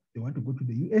Africa. They want to go to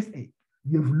the USA.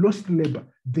 You have lost labor.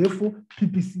 Therefore,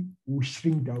 PPC will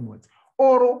shrink downwards.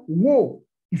 Or war.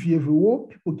 If you have a war,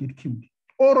 people get killed.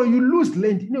 Or you lose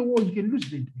land. In a war, you can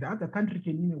lose land. The other country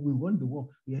can, we won the war.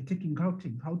 We are taking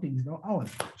Gauteng. Gauteng is now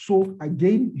ours. So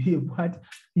again, you have what?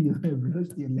 You have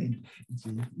lost your land. It's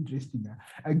interesting.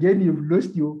 Again, you've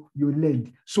lost your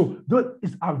land. So those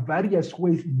are various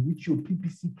ways in which your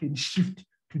PPC can shift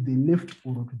to the left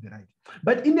or to the right.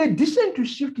 But in addition to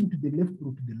shifting to the left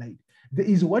or to the right, there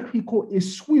is what we call a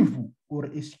swivel or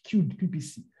a skewed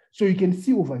PPC. So you can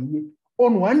see over here,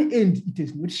 on one end, it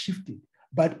has not shifted.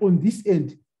 But on this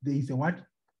end, there is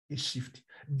a shift.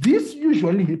 This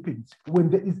usually happens when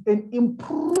there is an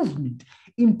improvement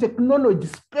in technology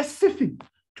specific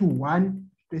to one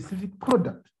specific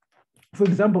product. For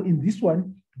example, in this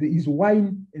one, there is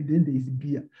wine and then there is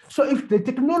beer. So if the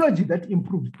technology that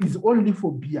improves is only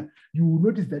for beer, you will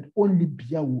notice that only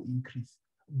beer will increase,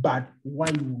 but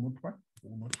wine will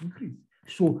not increase.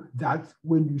 So that's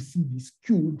when you see the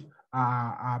skewed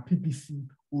PPC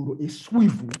or a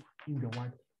swivel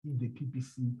in the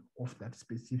PPC of that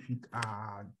specific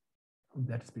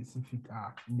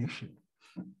nation.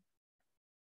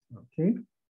 Okay.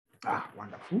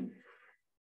 Wonderful.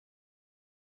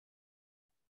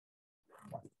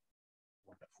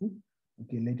 Wonderful.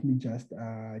 Okay, let me just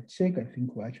check. I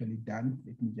think we're actually done.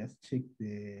 Let me just check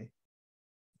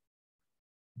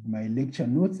my lecture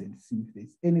notes and see if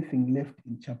there's anything left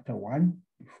in chapter 1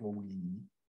 before we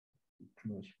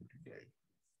close for today.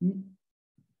 See?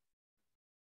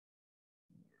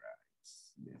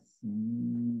 Let's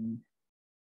see.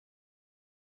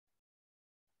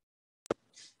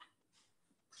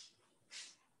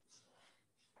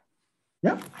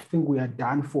 Yeah, I think we are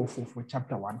done for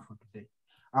chapter 1 for today.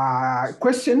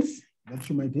 Questions that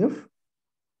you might have?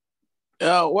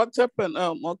 Yeah, what happened?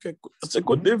 Okay, so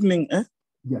good evening.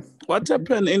 Yes. What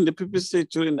happened in the PPC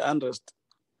during the unrest?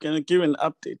 Can you give an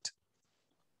update?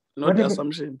 Not the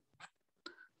assumption.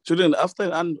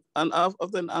 After an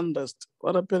unrest,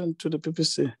 what happened to the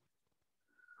PPC?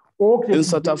 Okay. In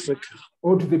South Africa.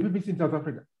 Or to the PPC in South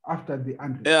Africa after the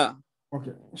unrest. Yeah.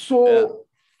 Okay. So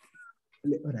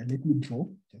all right, let me draw.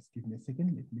 Just give me a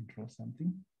second. Let me draw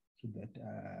something so that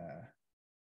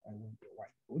I want the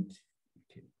whiteboard.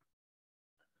 Okay.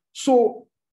 So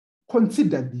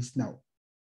consider this now.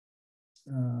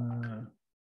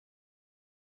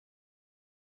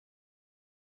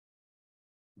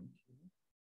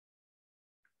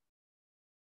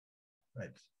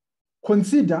 Right.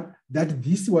 Consider that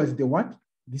this was the what?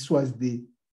 This was the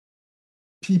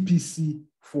PPC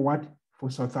for what? For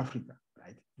South Africa,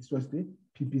 right? This was the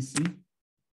PPC.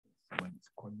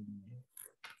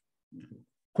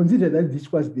 Consider that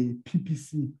this was the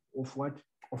PPC of what?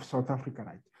 Of South Africa,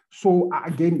 right? So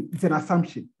again, it's an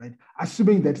assumption, right?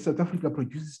 Assuming that South Africa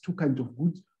produces two kinds of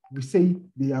goods, we say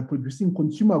they are producing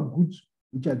consumer goods,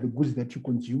 which are the goods that you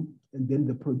consume, and then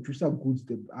the producer goods,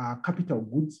 the capital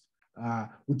goods,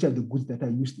 which are the goods that are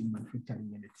used in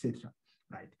manufacturing and etc.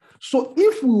 Right? So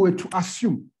if we were to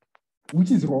assume,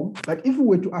 which is wrong, but if we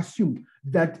were to assume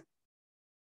that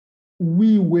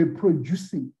we were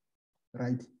producing,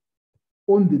 right,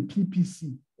 on the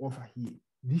PPC over here,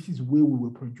 this is where we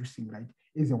were producing, right,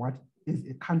 as a what? As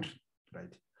a country,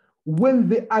 right? When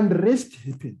the unrest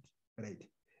happened, right,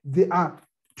 there are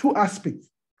two aspects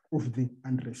of the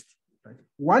unrest, right?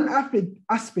 One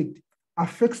aspect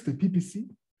affects the PPC,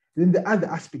 then the other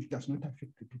aspect does not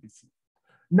affect the PPC.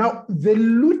 Now, the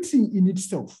looting in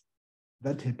itself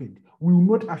that happened will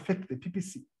not affect the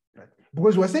PPC, right?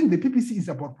 Because we're saying the PPC is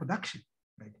about production,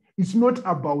 right? It's not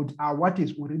about what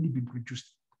has already been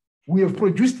produced. We have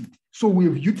produced it, so we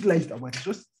have utilized our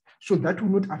resources, so that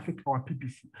will not affect our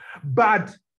PPC.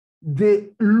 But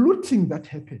the looting that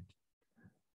happened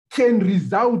can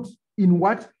result in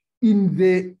what? In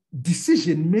the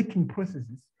decision-making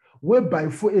processes, whereby,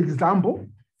 for example,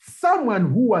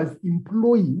 someone who was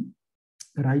employing,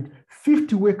 right,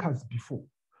 50 workers before,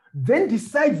 then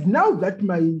decides now that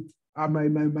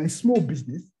my small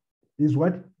business is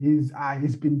what is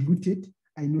has been looted.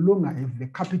 I no longer have the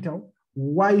capital.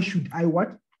 Why should I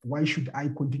what? Why should I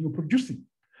continue producing?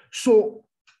 So,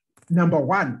 number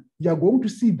one, you're going to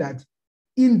see that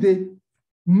in the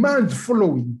months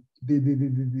following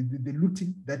the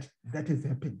looting that has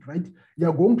happened, right?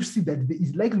 You're going to see that there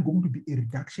is likely going to be a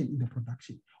reduction in the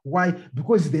production. Why?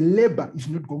 Because the labor is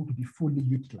not going to be fully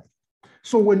utilized.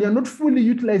 So when you're not fully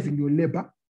utilizing your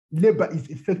labor, labor is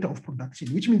a factor of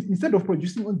production, which means instead of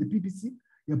producing on the PPC,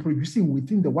 you're producing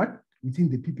within the what? Within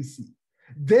the PPC.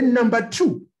 Then number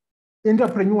two,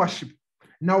 entrepreneurship.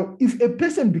 Now, if a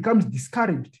person becomes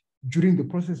discouraged during the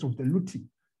process of the looting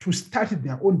to start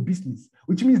their own business,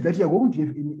 which means that you're going to have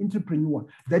an entrepreneur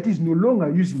that is no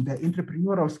longer using their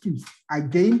entrepreneurial skills,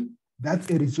 again, that's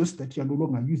a resource that you're no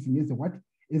longer using as a what?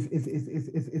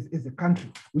 As a country,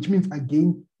 which means,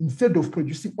 again, instead of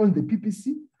producing on the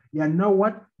PPC, you are now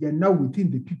what? You are now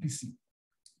within the PPC,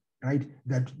 right?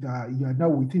 You are now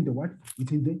within the what?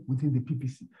 Within the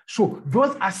PPC. So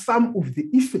those are some of the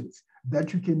effects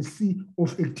that you can see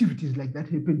of activities like that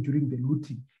happen during the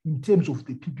looting in terms of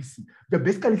the PPC. They're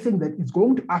basically saying that it's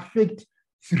going to affect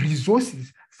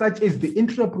resources such as the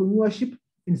entrepreneurship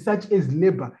and such as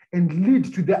labor and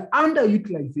lead to the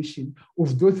underutilization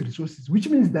of those resources, which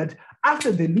means that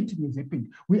after the looting has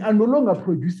happened, we are no longer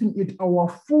producing at our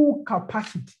full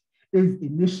capacity as a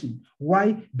nation.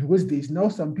 Why? Because there is now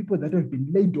some people that have been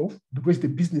laid off because the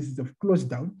businesses have closed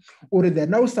down, or there are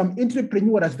now some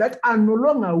entrepreneurs that are no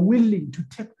longer willing to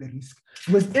take the risk,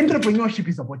 because entrepreneurship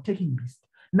is about taking risk.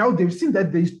 Now they've seen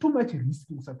that there is too much risk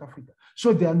in South Africa,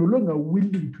 so they are no longer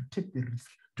willing to take the risk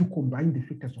to combine the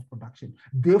factors of production.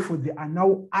 Therefore, they are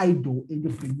now idle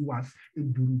entrepreneurs,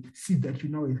 and you see that you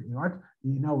now have what?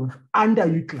 You now have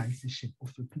underutilization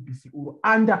of your PPC or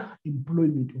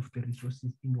underemployment of the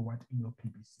resources in your what? In your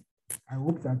PPC. I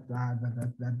hope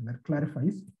that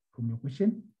clarifies from your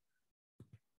question.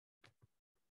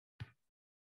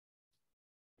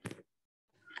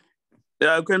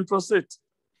 Yeah, I can proceed.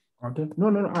 Okay. No,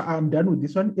 I'm done with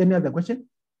this one. Any other question?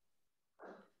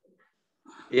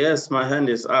 Yes, my hand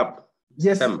is up.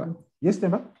 Yes. Temba. Yes,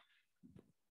 Temba.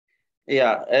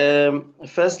 Yeah.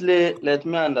 Firstly, let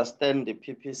me understand the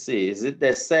PPC. Is it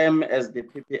the same as the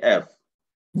PPF?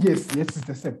 Yes, it's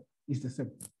the same. It's the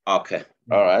same. Okay.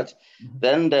 All right.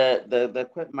 Then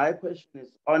my question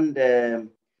is on the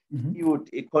huge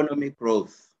economic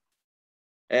growth.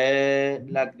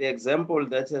 Like the example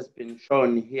that has been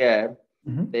shown here,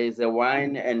 there is a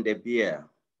wine and a beer.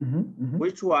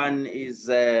 Which one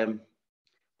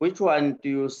do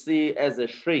you see as a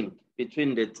shrink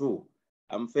between the two?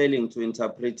 I'm failing to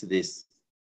interpret this.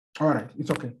 All right, it's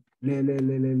okay.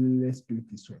 Let's do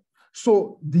it this way.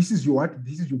 So this is your what?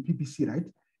 This is your PPC, right?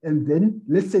 And then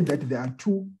let's say that there are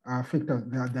two factors.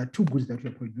 There are two goods that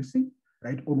you're producing,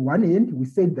 right? On one end, we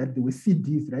said that there were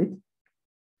CDs, right?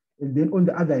 And then on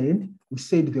the other end, we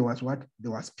said there was what?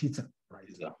 There was pizza, right?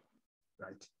 Yeah.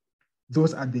 Right.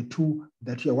 Those are the two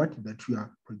that you are what? That you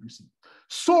are producing.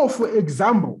 So, for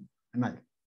example,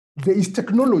 there is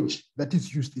technology that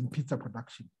is used in pizza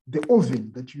production, the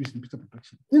oven that you use in pizza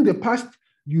production. In the past,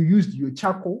 you used your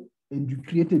charcoal and you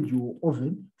created your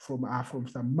oven from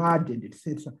some mud and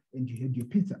etc. and you had your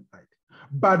pizza, right?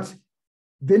 But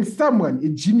then someone, a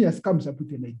genius, comes up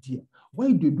with an idea.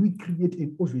 Why did we create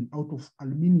an oven out of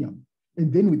aluminium?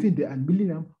 And then within the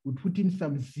aluminium, we put in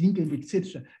some zinc and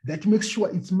etc. That makes sure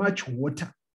it's much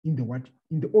water in the what?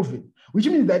 In the oven. Which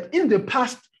means that in the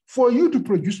past, for you to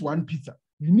produce one pizza,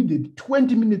 you needed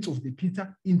 20 minutes of the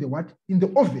pizza in the what? In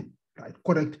the oven, right?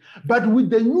 Correct. But with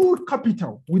the new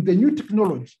capital, with the new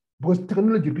technology, because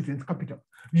technology represents capital,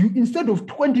 you instead of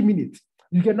 20 minutes,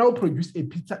 you can now produce a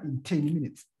pizza in 10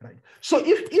 minutes, right? So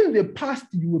if in the past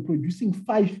you were producing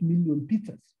 5 million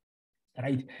pizzas,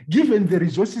 right? Given the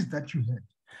resources that you had,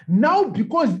 now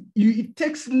because it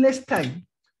takes less time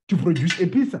to produce a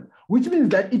pizza, which means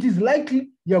that it is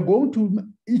likely you're going to,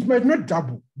 it might not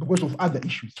double because of other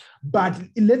issues, but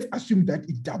let's assume that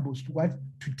it doubles to what?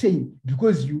 To 10,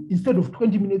 because you, instead of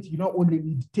 20 minutes, you now only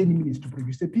need 10 minutes to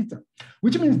produce a pizza,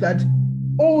 which means that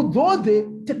although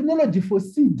the technology for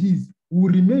CDs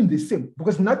will remain the same,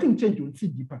 because nothing changed on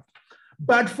CD part,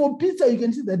 but for pizza, you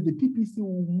can see that the PPC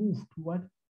will move to what?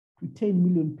 To 10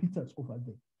 million pizzas over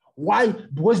there. Why?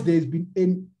 Because there's been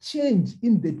a change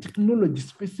in the technology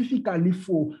specifically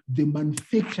for the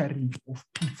manufacturing of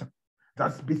pizza.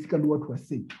 That's basically what we're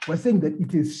saying. We're saying that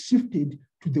it is shifted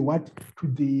to the what? To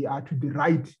the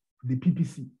right, the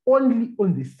PPC, only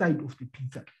on the side of the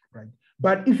pizza, right?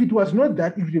 But if it was not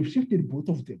that, it would have shifted both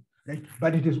of them, right?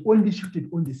 But it is only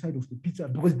shifted on the side of the pizza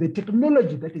because the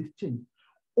technology that is changed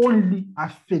only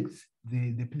affects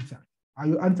the pizza. Are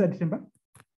you answered, Temba?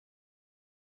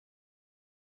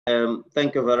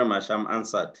 Thank you very much. I'm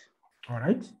answered. All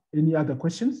right. Any other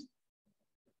questions?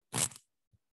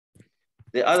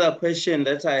 The other question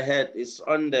that I had is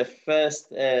on the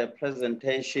first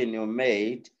presentation you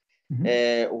made,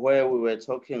 where we were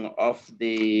talking of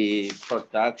the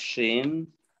production,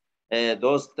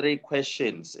 those 3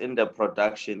 questions in the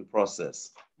production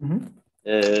process.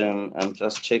 I'm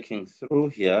just checking through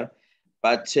here,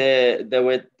 but there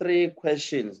were 3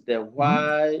 questions: the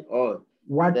why, or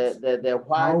what, the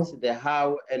what, how, the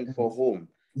how, and for whom.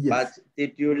 Yes. But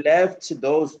did you left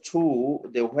those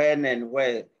 2, the when and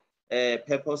where,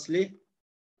 purposely?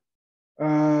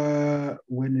 When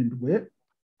and where?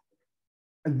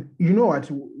 And you know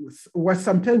what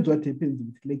sometimes what happens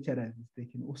with lecturers is they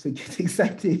can also get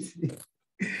excited.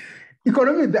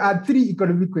 Economic, there are 3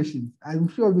 economic questions. I'm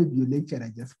sure maybe your lecturer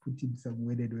just put in some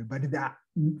when and where, but there are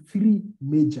 3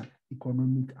 major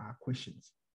economic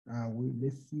questions.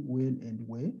 Let's see when and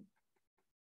where.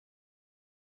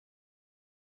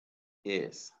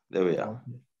 Yes, there we are.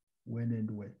 When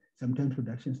and where. Sometimes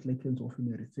production slackens,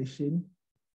 often a recession.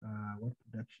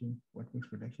 What makes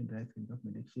production rise in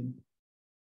government action?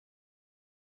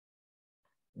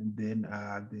 And then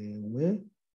the where,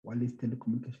 while it's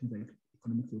telecommunications and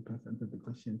economics, will answer the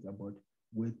questions about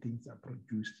where things are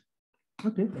produced.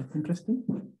 Okay, that's interesting.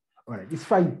 All right, it's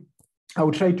fine. I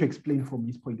will try to explain from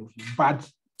his point of view, but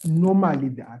normally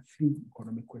there are 3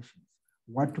 economic questions.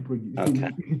 What to produce. Okay.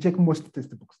 If you check most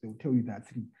textbooks, they will tell you there are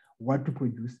 3. What to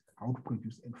produce, how to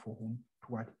produce, and for whom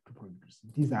to what to produce.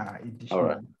 These are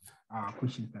additional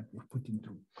questions that they've put in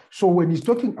through. So when he's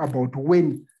talking about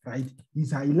when, right,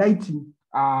 he's highlighting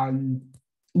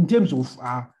in terms of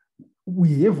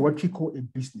we have what we call a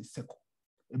business cycle.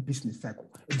 A business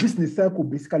cycle. A business cycle,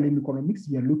 basically in economics,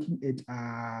 we are looking at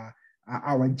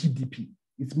our GDP.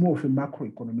 It's more of a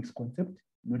macroeconomics concept,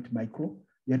 not micro.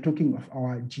 We are talking of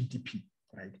our GDP,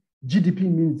 right? GDP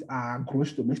means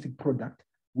gross domestic product,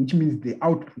 which means the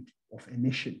output of a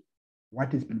nation.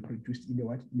 What has been produced in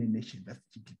a nation, that's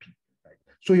GDP, right?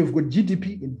 So you've got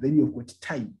GDP and then you've got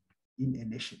time in a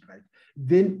nation, right?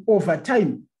 Then over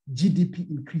time, GDP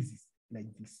increases like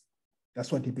this. That's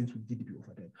what happens with GDP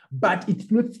over time. But it's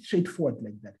not straightforward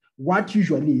like that. What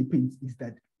usually happens is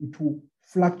that it will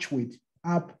fluctuate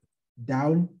up,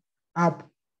 down, up,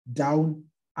 down,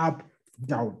 up,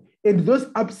 down. And those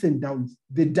ups and downs,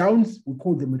 the downs, we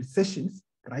call them recessions,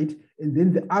 right? And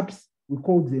then the ups, we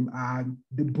call them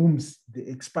the booms, the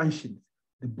expansions,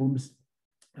 the booms,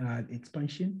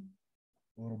 expansion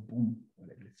or boom,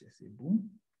 let's just say boom,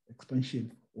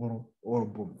 expansion or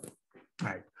boom,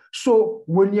 right? So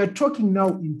when you're talking now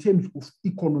in terms of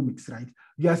economics, right,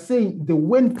 you are saying the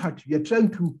when part, you're trying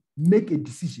to make a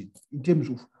decision in terms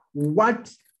of what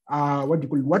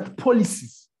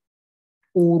policies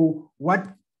or what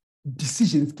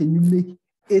decisions can you make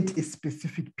at a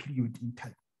specific period in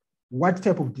time? What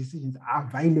type of decisions are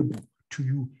available to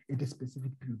you at a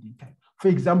specific period in time? For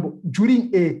example,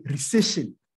 during a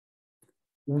recession,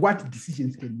 what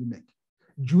decisions can you make?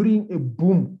 During a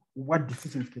boom, what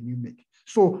decisions can you make?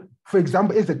 So, for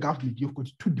example, as a government, you've got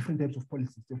 2 different types of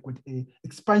policies. You've got a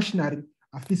expansionary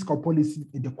fiscal policy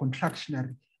and a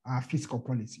contractionary fiscal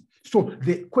policy. So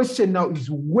the question now is,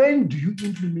 when do you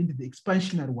implement the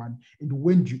expansionary one and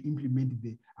when do you implement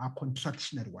the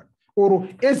contractionary one? Or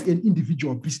as an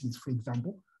individual business, for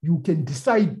example, you can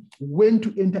decide when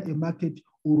to enter a market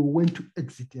or when to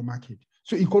exit a market.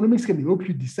 So economics can help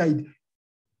you decide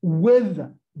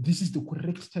whether this is the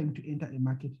correct time to enter a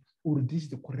market or this is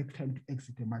the correct time to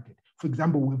exit a market. For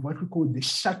example, we have what we call the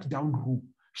shutdown rule.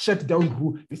 Shutdown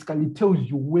rule basically tells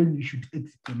you when you should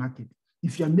exit the market.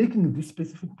 If you're making this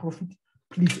specific profit,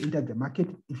 please enter the market.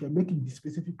 If you're making this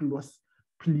specific loss,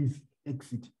 please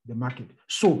exit the market.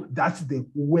 So that's the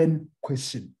when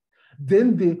question.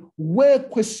 Then the where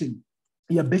question,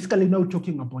 you're basically now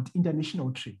talking about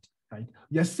international trade, right?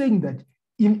 You're saying that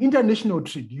in international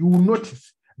trade, you will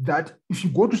notice that if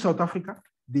you go to South Africa,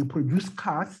 they produce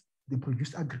cars, they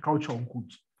produce agricultural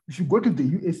goods. If you go to the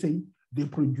USA, they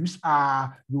produce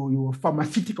your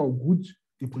pharmaceutical goods,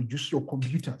 they produce your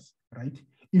computers, right?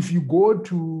 If you go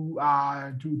to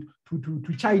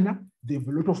China, they have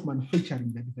a lot of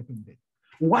manufacturing that is happening there.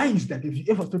 Why is that? If you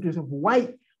ever thought to yourself,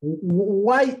 why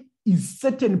is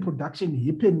certain production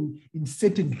happening in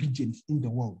certain regions in the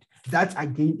world. That's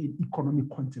again an economic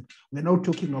concept. We're now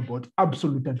talking about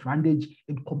absolute advantage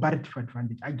and comparative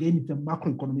advantage. Again, it's a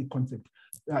macroeconomic concept.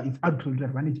 It's absolute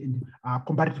advantage and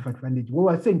comparative advantage. We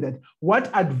were saying that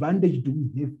what advantage do we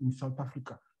have in South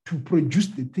Africa to produce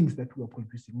the things that we are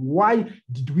producing? Why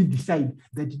did we decide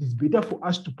that it is better for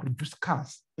us to produce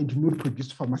cars and not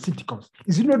produce pharmaceuticals?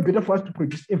 Is it not better for us to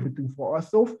produce everything for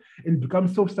ourselves and become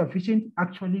self-sufficient?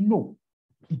 Actually, no,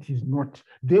 it is not.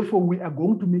 Therefore, we are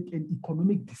going to make an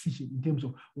economic decision in terms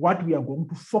of what we are going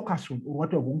to focus on or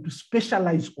what we are going to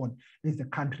specialize on as a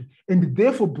country. And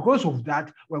therefore, because of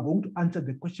that, we're going to answer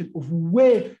the question of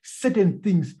where certain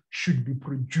things should be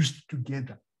produced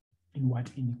together. In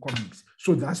economics.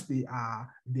 So that's the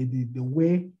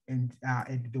way and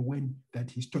the when that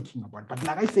he's talking about. But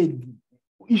like I said,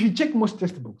 if you check most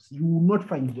textbooks, you will not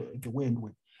find the way and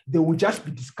when. They will just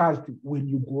be discussed when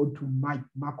you go to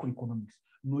macroeconomics,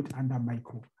 not under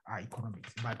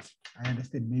microeconomics. But I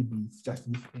understand maybe it's just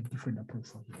a different approach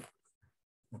for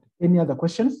here. Any other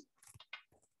questions?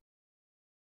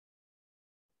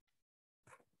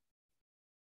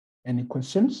 Any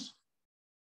questions?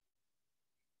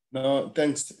 No,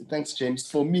 thanks,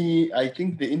 James. For me, I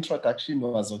think the introduction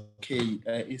was okay.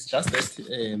 It's just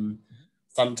that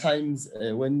sometimes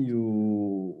when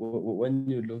you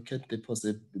look at what is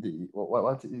it,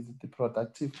 the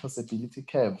productive possibility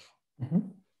curve,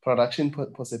 production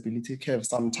possibility curve,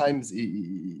 sometimes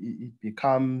it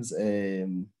becomes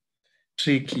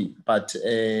tricky. But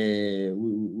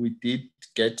we did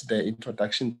get the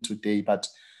introduction today, but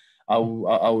I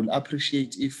will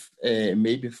appreciate if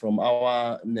maybe from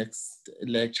our next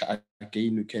lecture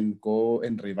again, we can go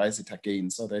and revise it again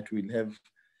so that we'll have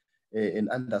an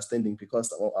understanding,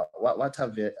 because what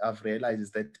I've realized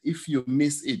is that if you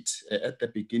miss it at the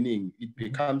beginning, it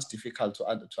becomes difficult to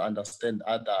understand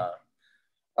other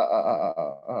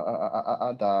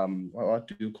what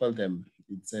do you call them?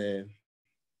 It's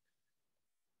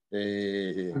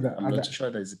I'm not too sure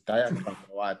there's a diagram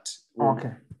or what.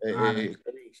 Okay. Going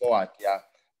forward, yeah.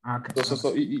 Okay.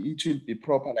 So it should be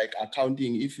proper, like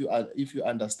accounting. If you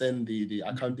understand the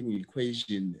accounting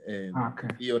equation,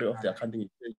 theory of the accounting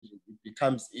equation, it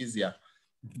becomes easier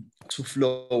to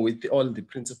flow with all the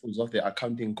principles of the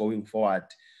accounting going forward.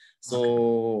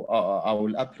 So I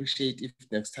will appreciate if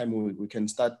next time we can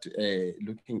start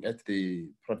looking at the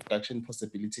production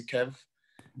possibility curve,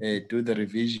 do the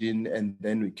revision, and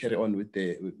then we carry on with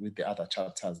the other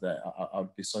chapters. That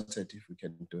I'll be sorted if we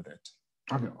can do that.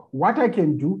 Okay. What I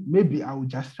can do, maybe I will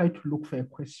just try to look for a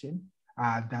question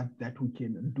that we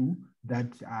can do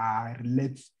that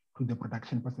relates to the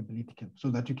production possibility curve, so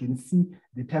that you can see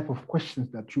the type of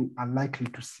questions that you are likely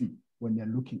to see when you're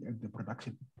looking at the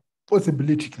production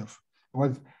possibility curve.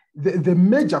 Because the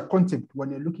major concept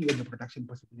when you're looking at the production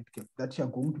possibility curve that you're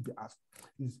going to be asked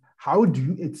is, how do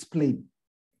you explain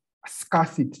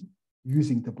scarcity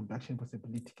using the production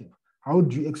possibility curve? How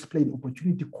do you explain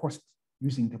opportunity cost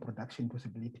using the production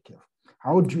possibility curve?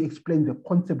 How do you explain the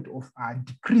concept of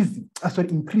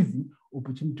increasing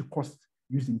opportunity cost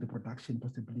using the production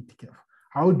possibility curve?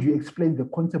 How do you explain the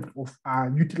concept of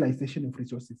utilization of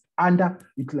resources, under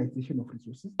utilization of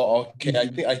resources?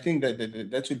 Okay, I think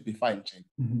that will be fine, Jane.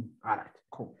 All right,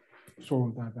 cool.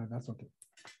 So that's okay.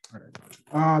 All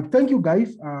right. Thank you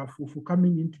guys for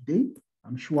coming in today.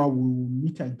 I'm sure we'll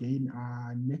meet again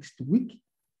next week.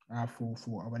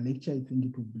 For our lecture. I think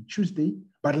it will be Tuesday.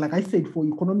 But like I said, for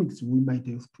economics, we might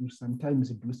have to sometimes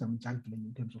do some juggling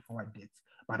in terms of our dates.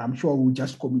 But I'm sure we'll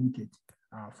just communicate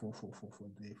for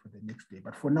the next day.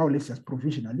 But for now, let's just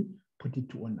provisionally put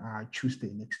it on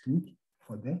Tuesday next week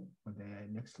for the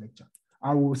next lecture.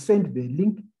 I will send the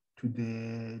link to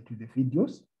the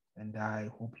videos, and I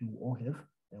hope you all have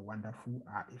a wonderful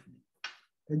evening.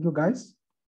 Thank you, guys.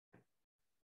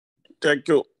 Thank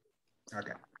you.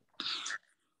 Okay.